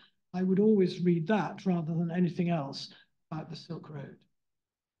detail. I would always read that rather than anything else about the Silk Road.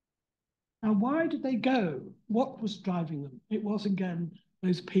 Now, why did they go? What was driving them? It was, again,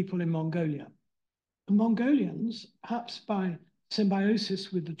 those people in Mongolia. The Mongolians, perhaps by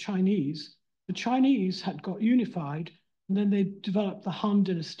symbiosis with the Chinese had got unified, and then they developed the Han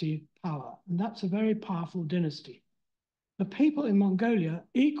dynasty power, and that's a very powerful dynasty. The people in Mongolia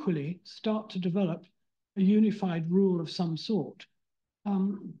equally start to develop a unified rule of some sort.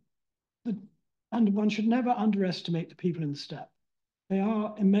 And one should never underestimate the people in the steppe. They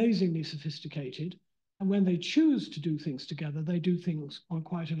are amazingly sophisticated, and when they choose to do things together, they do things on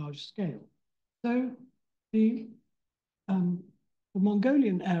quite a large scale. So the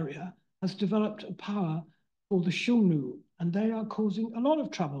Mongolian area has developed a power called the Xiongnu, and they are causing a lot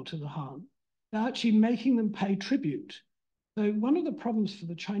of trouble to the Han. They're actually making them pay tribute. So one of the problems for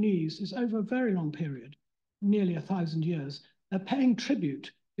the Chinese is, over a very long period, nearly 1,000 years, they're paying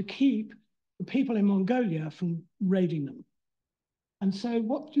tribute to keep the people in Mongolia from raiding them. And so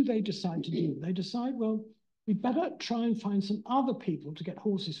what do they decide to do? They decide, well, we better try and find some other people to get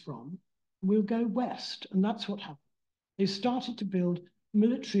horses from. We'll go west, and that's what happened. They started to build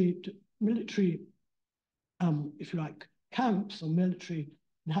military, if you like, camps or military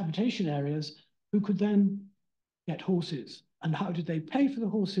habitation areas who could then get horses. And how did they pay for the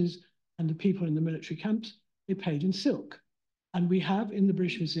horses and the people in the military camps? They paid in silk. And we have in the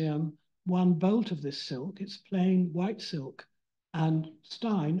British Museum one bolt of this silk. It's plain white silk. And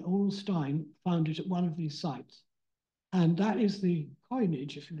Oral Stein, found it at one of these sites. And that is the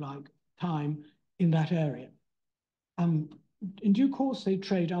coinage, if you like, time in that area. In due course, they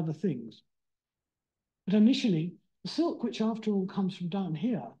trade other things. But initially, the silk, which after all comes from down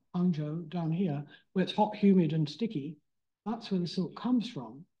here, Hangzhou, down here, where it's hot, humid, and sticky, that's where the silk comes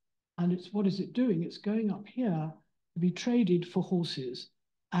from. And what is it doing? It's going up here to be traded for horses.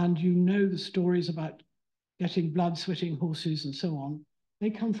 And you know the stories about getting blood-sweating horses and so on. They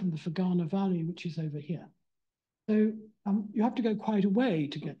come from the Fergana Valley, which is over here. So you have to go quite a way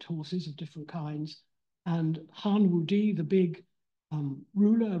to get horses of different kinds. And Han Wudi, the big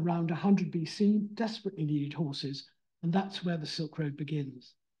ruler around 100 BC, desperately needed horses. And that's where the Silk Road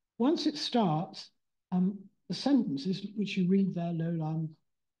begins. Once it starts, the sentences, which you read there, Lolan,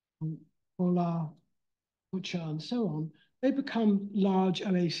 Bola, Butcher, and so on, they become large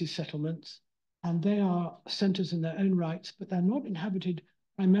oasis settlements. And they are centers in their own rights, but they're not inhabited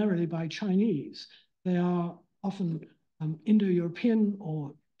primarily by Chinese. They are often Indo-European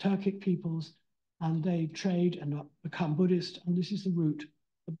or Turkic peoples, and they trade and become Buddhist, and this is the route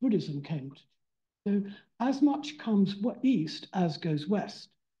that Buddhism came to. So as much comes east as goes west.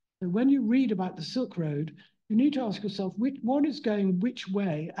 So when you read about the Silk Road, you need to ask yourself, what is going which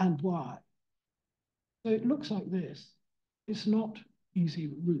way and why? So it looks like this. It's not easy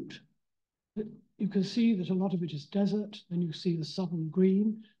route. You can see that a lot of it is desert, then you see the southern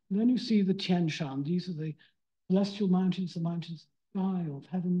green, and then you see the Tian Shan. These are the celestial mountains, the mountains of the sky, of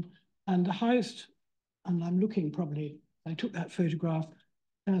heaven, and the highest, and I'm looking probably, I took that photograph,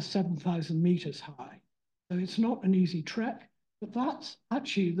 7,000 meters high. So it's not an easy trek, but that's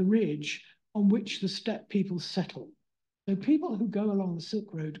actually the ridge on which the steppe people settle. So people who go along the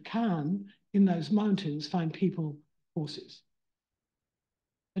Silk Road can, in those mountains, find people, horses.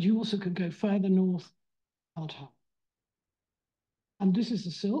 But you also can go further north, Altai. And this is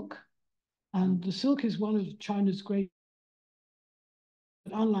the silk. And the silk is one of China's great,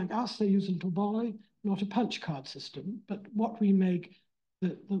 unlike us, they use a little boy, not a punch card system, but what we make,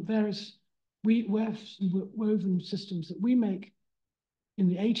 the various woven systems that we make in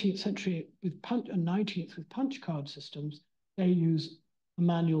the 18th century with punch and 19th with punch card systems, they use a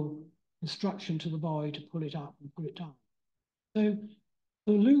manual instruction to the boy to pull it up and pull it down. So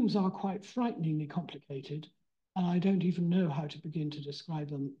the looms are quite frighteningly complicated, and I don't even know how to begin to describe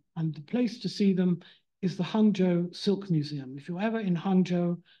them. And the place to see them is the Hangzhou Silk Museum. If you're ever in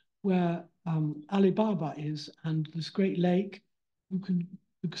Hangzhou, where Alibaba is, and this great lake, the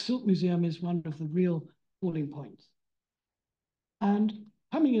Silk Museum is one of the real calling points. And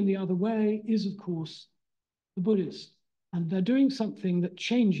coming in the other way is, of course, the Buddhists. And they're doing something that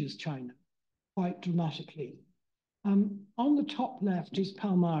changes China quite dramatically. On the top left is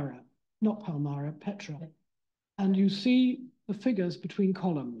Palmyra, not Palmyra, Petra. And you see the figures between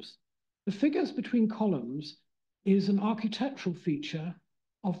columns. The figures between columns is an architectural feature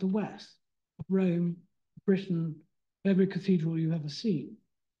of the West, of Rome, Britain, every cathedral you've ever seen.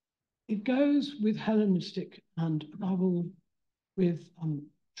 It goes with Hellenistic and above all with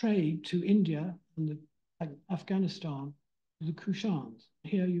trade to India and Afghanistan, the Kushans.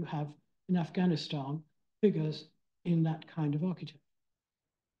 Here you have in Afghanistan figures in that kind of architecture.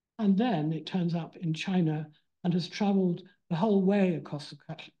 And then it turns up in China and has traveled the whole way across the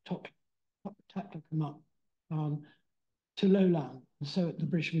Taklamakan to lowland. And so at the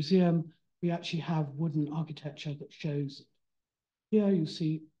British Museum, we actually have wooden architecture that shows it. Here you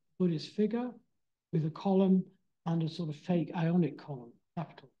see a Buddhist figure with a column and a sort of fake ionic column,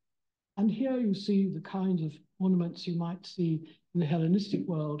 capital. And here you see the kind of ornaments you might see in the Hellenistic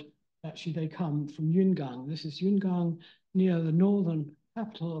world. Actually, they come from Yungang. This is Yungang near the northern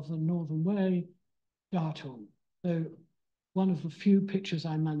capital of the Northern Way, Datong. So one of the few pictures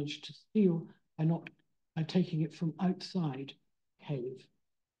I managed to steal by taking it from outside cave.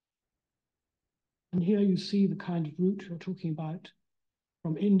 And here you see the kind of route we're talking about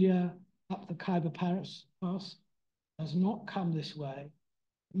from India up the Khyber Pass. Does not come this way.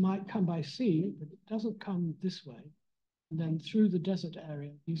 It might come by sea, but it doesn't come this way. And then through the desert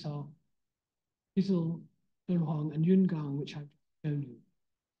area, these are Izil, Dunhuang, and Yungang, which I've shown you.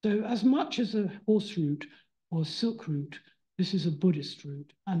 So as much as a horse route or a silk route, this is a Buddhist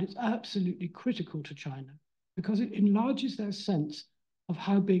route, and it's absolutely critical to China because it enlarges their sense of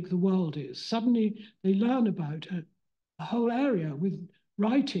how big the world is. Suddenly they learn about a whole area with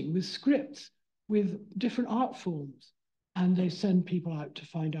writing, with scripts, with different art forms, and they send people out to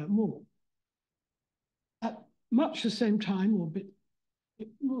find out more. At much the same time, or a bit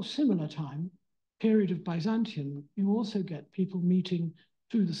more similar time, period of Byzantium, you also get people meeting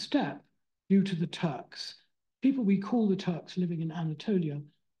through the steppe due to the Turks. People we call the Turks living in Anatolia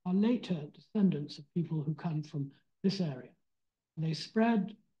are later descendants of people who come from this area. And they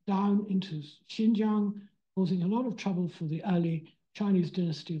spread down into Xinjiang, causing a lot of trouble for the early Chinese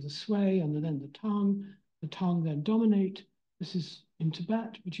dynasty of the Sui and then the Tang. The Tang then dominate. This is in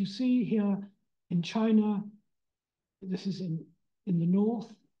Tibet, but you see here in China, this is in the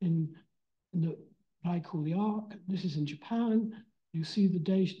north, in what I call the Arc. This is in Japan. You see the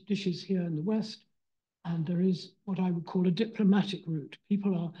dishes here in the West, and there is what I would call a diplomatic route.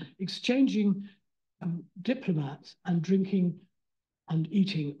 People are exchanging diplomats and drinking and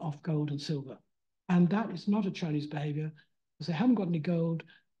eating off gold and silver. And that is not a Chinese behavior because they haven't got any gold,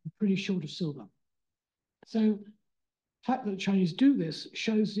 and pretty short of silver. So the fact that the Chinese do this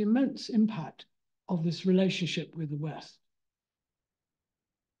shows the immense impact of this relationship with the West.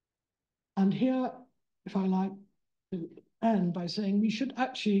 And here, if I like to end by saying we should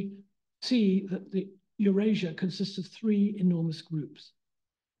actually see that the Eurasia consists of three enormous groups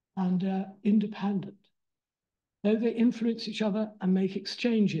and independent. Though they influence each other and make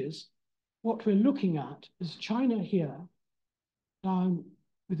exchanges, what we're looking at is China here, down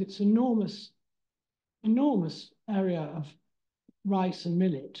with its enormous area of rice and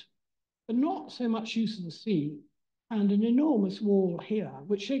millet, but not so much use of the sea, and an enormous wall here,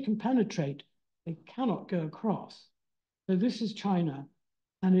 which they can penetrate, they cannot go across. So this is China,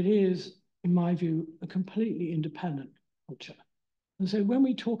 and it is, in my view, a completely independent culture. And so when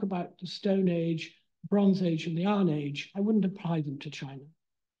we talk about the Stone Age, Bronze Age, and the Iron Age, I wouldn't apply them to China.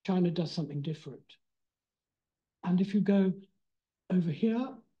 China does something different. And if you go over here,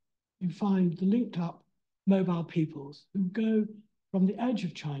 you find the linked up mobile peoples who go from the edge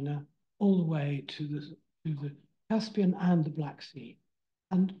of China all the way to the Caspian and the Black Sea.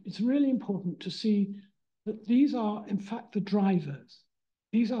 And it's really important to see that these are, in fact, the drivers.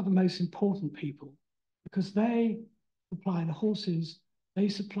 these are the most important people because they supply the horses, they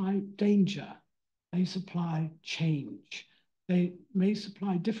supply danger, they supply change. They may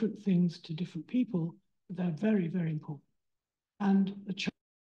supply different things to different people, but they're very, very important. And the Chinese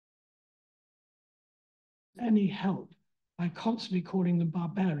any help by constantly calling them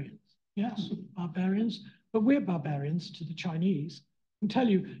barbarians. Yes, barbarians, but we're barbarians to the Chinese. I can tell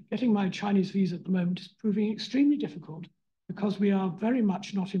you, getting my Chinese visa at the moment is proving extremely difficult because we are very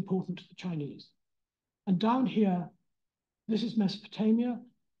much not important to the Chinese. And down here, this is Mesopotamia,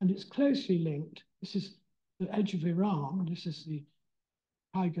 and it's closely linked. This is the edge of Iran. This is the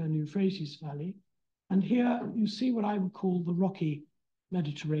Tiger and Euphrates Valley. And here you see what I would call the rocky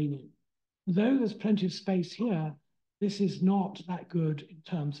Mediterranean. Though there's plenty of space here, this is not that good in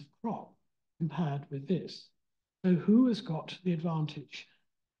terms of crop compared with this. So who has got the advantage?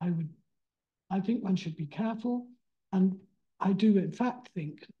 I think one should be careful. And I do in fact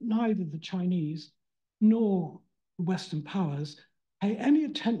think neither the Chinese nor the Western powers pay any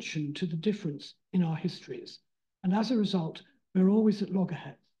attention to the difference in our histories. And as a result, we're always at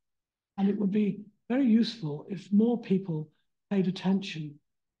loggerheads. And it would be very useful if more people paid attention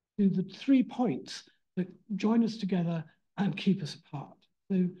to the 3 points that join us together and keep us apart.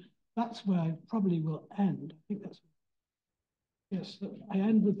 So that's where I probably will end. I think that's, yes, I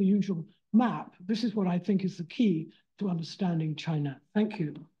end with the usual map. This is what I think is the key to understanding China. Thank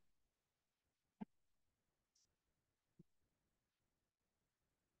you.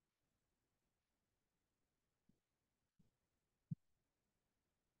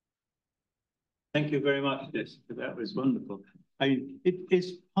 Thank you very much, Jessica. That was wonderful. It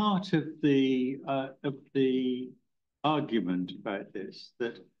is part of the argument about this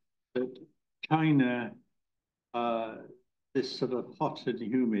that China, this sort of hot and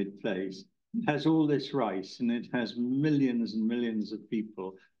humid place, has all this rice and it has millions and millions of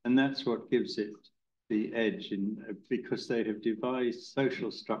people, and that's what gives it the edge because they have devised social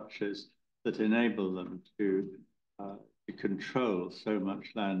structures that enable them to control so much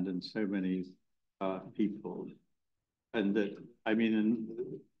land and so many people. And that, I mean,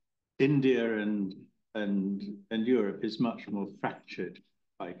 India and Europe is much more fractured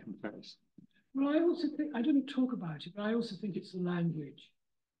by comparison. Well, I also think, I didn't talk about it, but I also think it's the language.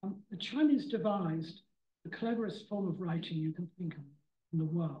 The Chinese devised the cleverest form of writing you can think of in the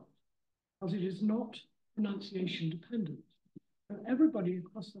world, because it is not pronunciation dependent. So everybody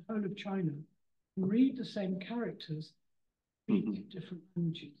across the whole of China can read the same characters, speak different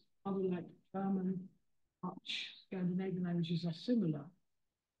languages. Other like German, Dutch, Scandinavian languages are similar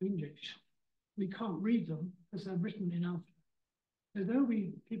to English. We can't read them because they're written in alphabet. So though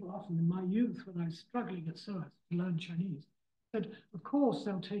people often in my youth, when I was struggling at SOAS to learn Chinese, said, of course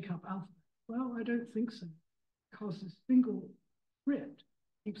they'll take up alphabet. Well, I don't think so, because the single script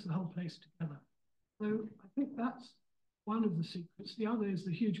keeps the whole place together. So I think that's one of the secrets. The other is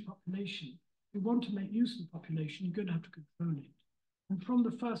the huge population. If you want to make use of the population, you're going to have to control it. And from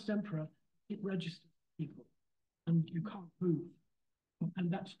the first emperor, it registered people, and you can't move. And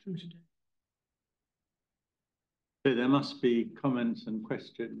that's true today. So there must be comments and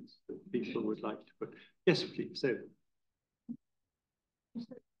questions that people would like to put. Yes, please. So.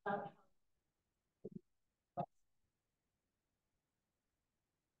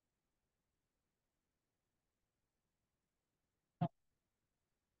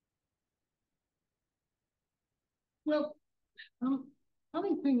 Well,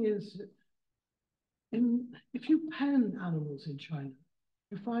 funny thing is, if you pen animals in China,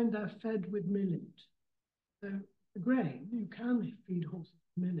 you find they're fed with millet. So the grain, you can feed horses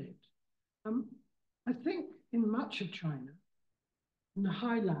millet. I think in much of China, in the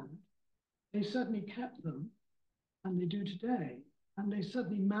highland, they certainly kept them, and they do today, and they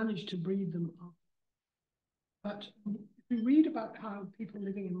certainly managed to breed them up. But if you read about how people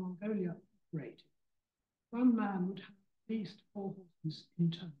living in Mongolia operated, one man would have at least 4 horses in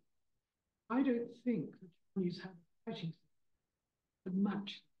turn. I don't think the Chinese had a fighting system that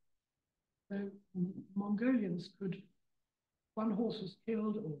matched. So Mongolians could, one horse was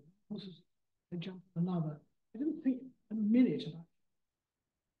killed or horses they jumped on another. I didn't think a minute about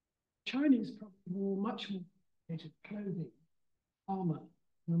it. Chinese probably wore much more complicated clothing, armor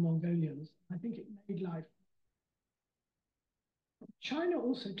than the Mongolians. I think it made life. China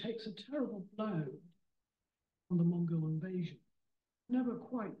also takes a terrible blow on the Mongol invasion. Never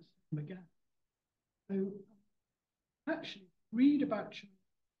quite the same again. So actually read about China,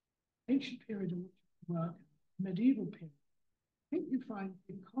 ancient period in which you work, medieval period. I think you find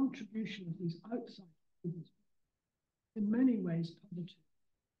the contribution of these outside movements in many ways positive.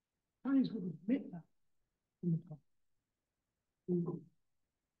 Chinese wouldn't admit that in the past.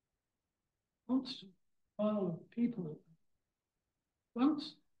 constant whirl of people.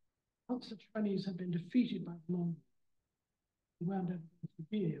 Once the Chinese had been defeated by the Mongols, they weren't able to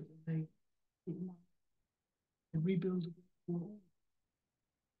forgive, and they rebuild the wall.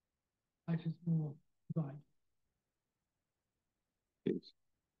 Life is more divided. Yes,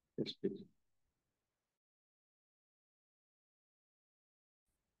 yes, please.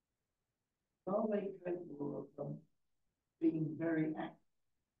 Are they capable of being very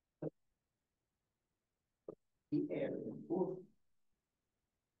active in the area? Or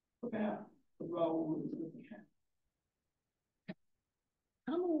about the role that we have?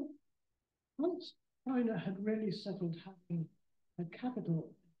 Once China had really settled having a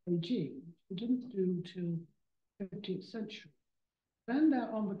capital, Beijing, which they didn't do till 15th century, then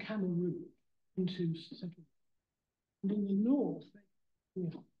they're on the camel route into settlement. And in the north, they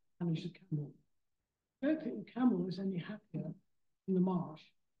manage the camel. I don't think the camel is any happier in the marsh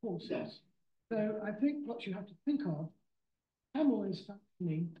horses. So I think what you have to think of, camel is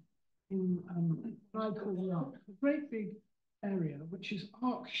functioning in what I call a great big area, which is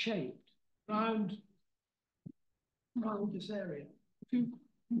arc-shaped around this area. If you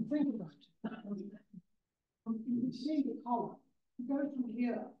think about it, you can see the collar. You go from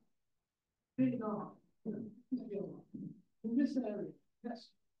here, big arc, in this area, yes.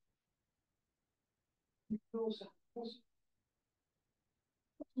 You can also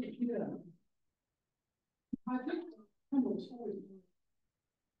here. I think camels always.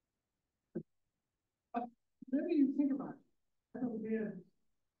 But maybe you think about it. I don't know.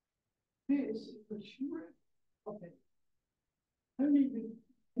 This is the sheer of it. Only the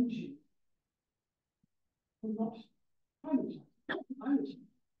engine will not climate change.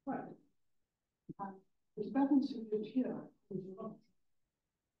 Right. And the balance of it here is a lot.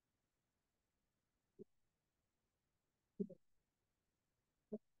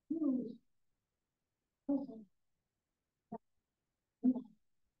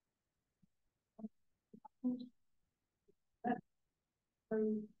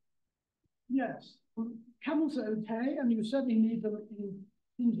 Yes, camels are okay, and you certainly need them in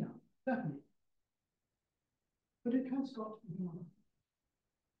India, definitely. But it has got to be done.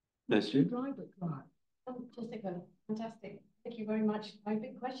 Bless you. Drive it right. Jessica, fantastic. Thank you very much. My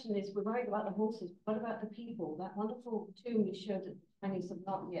big question is, we're worried about the horses. What about the people? That wonderful tomb you showed that the Chinese have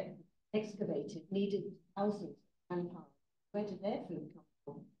not yet excavated needed thousands of manpower. Where did their food come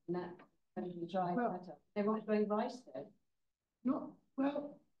from? And that drive better. They weren't growing rice there. Not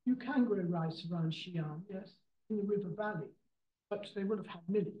well. You can grow rice around Xi'an, yes, in the river valley, but they would have had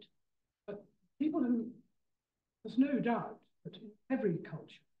millet. But people who, there's no doubt that in every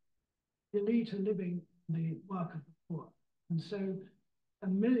culture, the elite are living the work of the poor. And so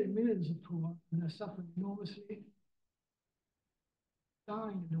millions of poor, and they're suffering enormously,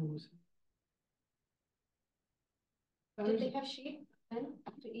 dying enormously. Did they have sheep then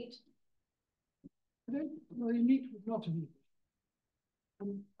to eat? Well, the elite would not have eaten.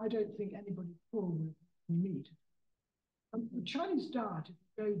 I don't think anybody poor would meat. The Chinese diet, if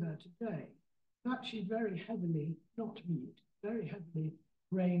you go there today, is actually very heavily, not meat, very heavily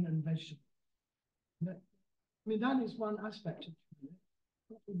grain and vegetables. I mean, that is one aspect of China.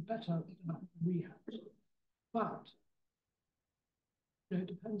 Something better than we have. But it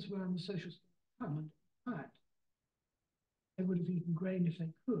depends where in the social scale come. And in fact, they would have eaten grain if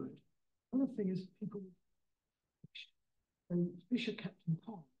they could. Another thing is people and fish are kept in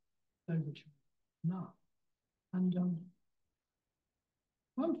ponds over China now. And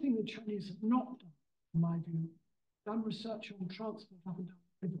one thing the Chinese have not done, in my view, done research on transport up and down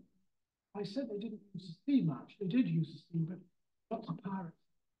the river. I said they didn't use the sea much. They did use the sea, but lots of pirates,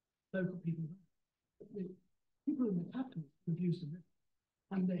 local people. But the people in the capital have used the river.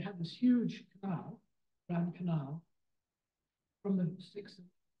 And they had this huge canal, Grand Canal, from the 6th,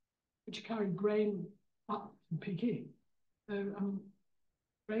 which carried grain up to Peking. So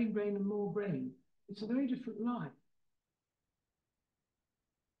grain, and more grain. It's a very different life.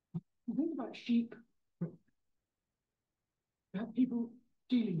 Think about sheep. You have people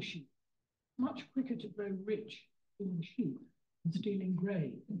stealing sheep. Much quicker to grow rich in sheep than stealing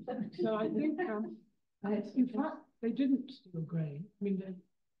grain. So I think, in fact, they didn't steal grain. I mean, they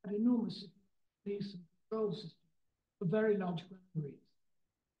had enormous police and control systems for very large granaries.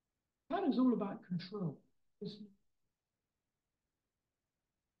 That is all about control, isn't it?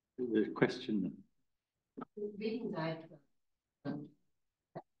 The question. Reading that,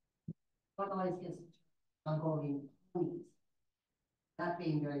 what always gets Mongolian ponies, not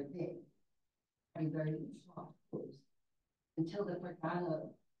being very big, having very soft hooves, until the Fergana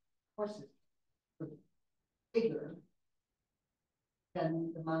horses were bigger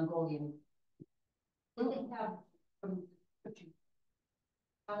than the Mongolian Did they have from the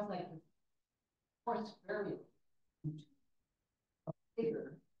sounds like the horse burial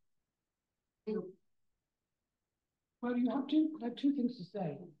bigger? Well, you have two things to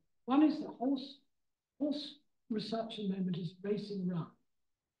say. One is that horse research at the moment is racing around,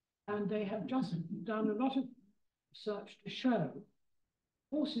 and they have just done a lot of research to show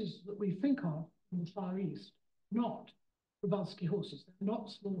horses that we think of in the Far East, not Przewalski horses. They're not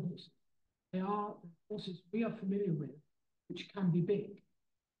small horses. They are horses we are familiar with, which can be big.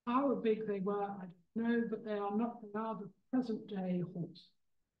 How big they were, I don't know, but they are not. They are the present day horse,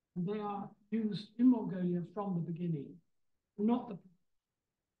 and they are used in Mongolia from the beginning, not the.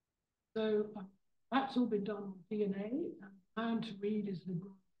 So that's all been done on DNA, and to read is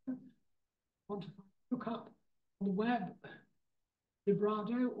Librado. Want to look up on the web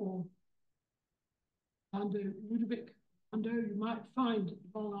Librado or Ludovic Ando, you might find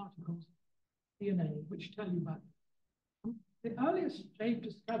long articles on DNA which tell you about it. The earliest they've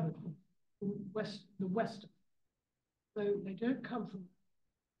discovered in the West, so they don't come from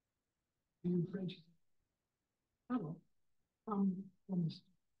the Euphrates tunnel, from the steppe.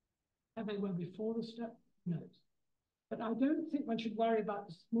 How they were before the steppe, who knows? But I don't think one should worry about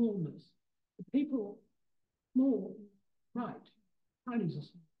the smallness. The people small, right? Chinese are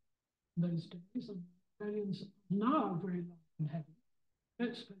small in those days, and Mongolians now are very long and heavy. I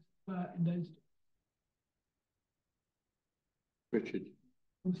don't suppose they were in those days. Richard.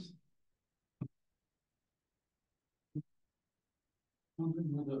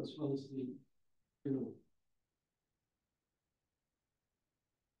 Wondering whether, as well as the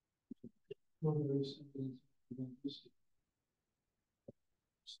whether there's evidence of linguistic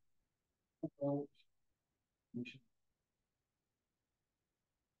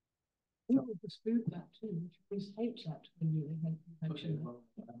People dispute that too, which always hates that when you mention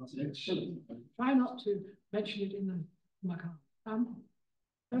it. Try not to mention it in the Macan.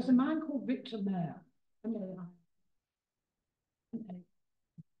 There's a man called Victor Mayer, M-A-I.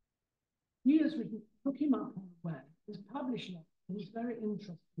 He has written, look him up on the web. He's published it. He's very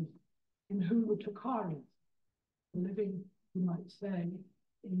interested in who the Tokharians, living, you might say,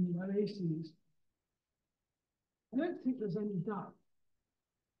 in the oases. I don't think there's any doubt.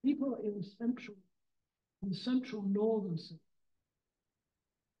 People in central northern cities,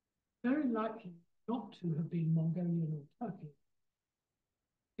 very likely not to have been Mongolian or Turkic,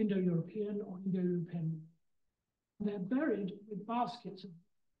 Indo-European or Indo-European. They're buried with baskets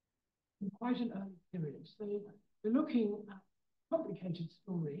in quite an early period. So we're looking at a complicated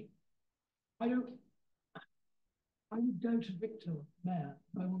story. I would go to Victor Mayer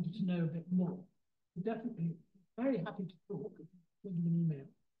if I wanted to know a bit more. I'm definitely very happy to talk, send him an email.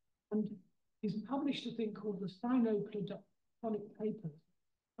 And he's published a thing called the Sino-Platonic Papers,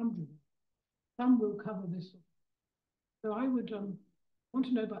 100. Some will cover this. So I would want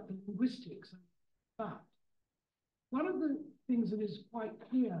to know about the linguistics of that. One of the things that is quite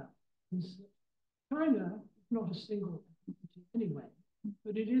clear is that China is not a single entity anyway,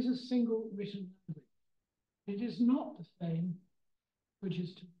 but it is a single written language. It is not the same which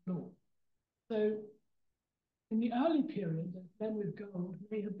is to the north. So in the early period, the men with gold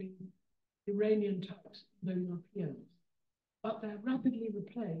may have been Iranian types, no Europeans, but they're rapidly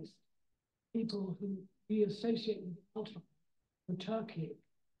replaced people who we associate with ultra, the Turkic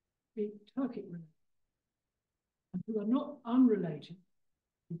related, and who are not unrelated,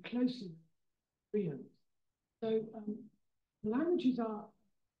 but closely Koreans. So languages are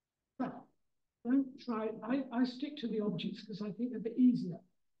crap. Don't try. I stick to the objects because I think they're a bit easier.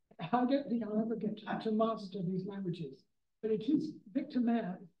 I don't think I'll ever get to master these languages. But it is, Victor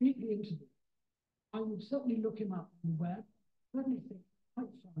Mayer is deeply into this. I would certainly look him up on the web. I certainly think you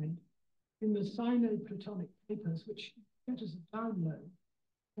might find in the Sino-Platonic Papers, which get as a download,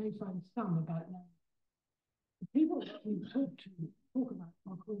 they find some about language. The people that we talk about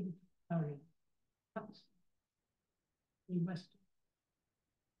are called the Tokharians. That's the Western.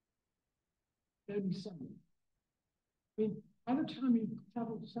 Only some. I mean, by the time you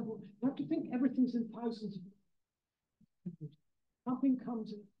travel to several, you have to think everything's in thousands of years. Nothing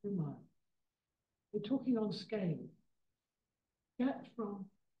comes in 2 miles. We're talking on scale. Get from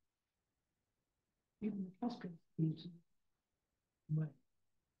even the Caspian Sea to the way.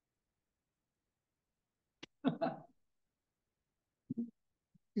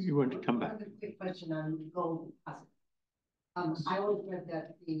 You want to come back? Another quick question on gold deposit. I always read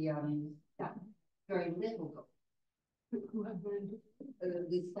that the very little gold. Who have very little?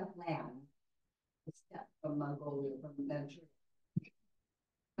 The steppe land, the steppe from Mongolia, from Manchuria.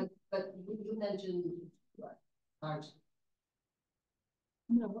 But you mentioned what? Large.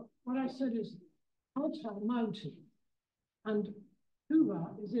 No, what I said is Altai Mountain, and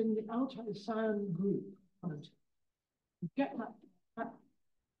Tuva is in the Altai Siam group mountain. You get that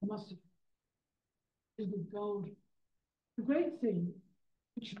must have is with gold. The great thing,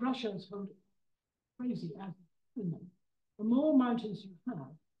 which Russia has found crazy as the more mountains you have,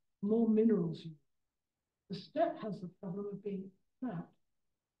 the more minerals you have. The steppe has the problem of being flat,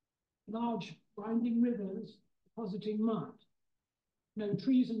 large winding rivers depositing mud, no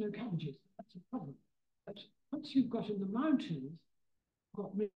trees and no cabbages. That's a problem. But once you've got in the mountains, you've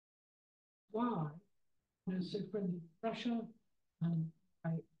got why they're so friendly with Russia and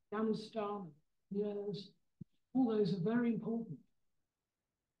Afghanistan, years, all those are very important.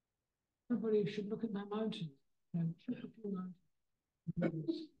 Everybody should look at their mountains. Look at your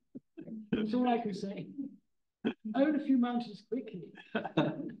mountains. That's all I can say. Own a few mountains quickly.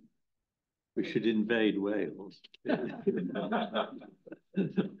 We should invade Wales.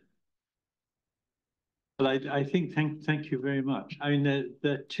 Well, I think, thank you very much. I mean,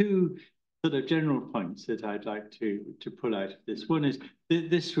 there are two sort of general points that I'd like to pull out of this. One is,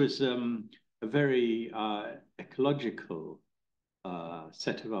 this was a very ecological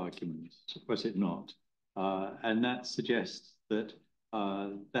set of arguments, was it not? And that suggests that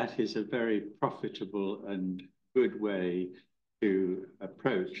that is a very profitable and good way to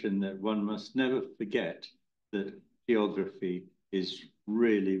approach, and that one must never forget that geography is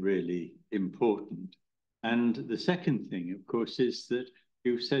really, really important. And the second thing, of course, is that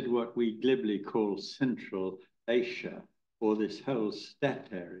you've said what we glibly call Central Asia, or this whole steppe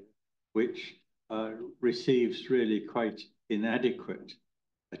area, which receives really quite inadequate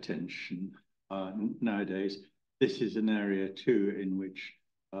attention nowadays. This is an area too in which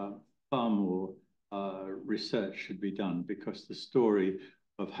far more research should be done, because the story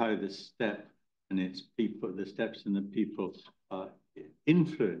of how the steppe and its people, the steppes and the people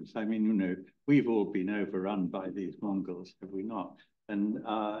influence. I mean, you know, we've all been overrun by these Mongols, have we not? And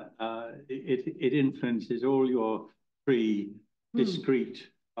it influences all your three discrete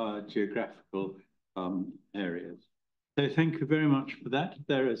geographical areas. So thank you very much for that.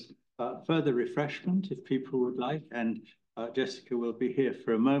 There is further refreshment if people would like, and Jessica will be here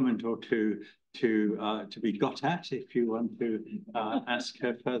for a moment or two to be got at if you want to ask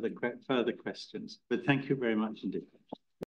her further questions. But thank you very much indeed.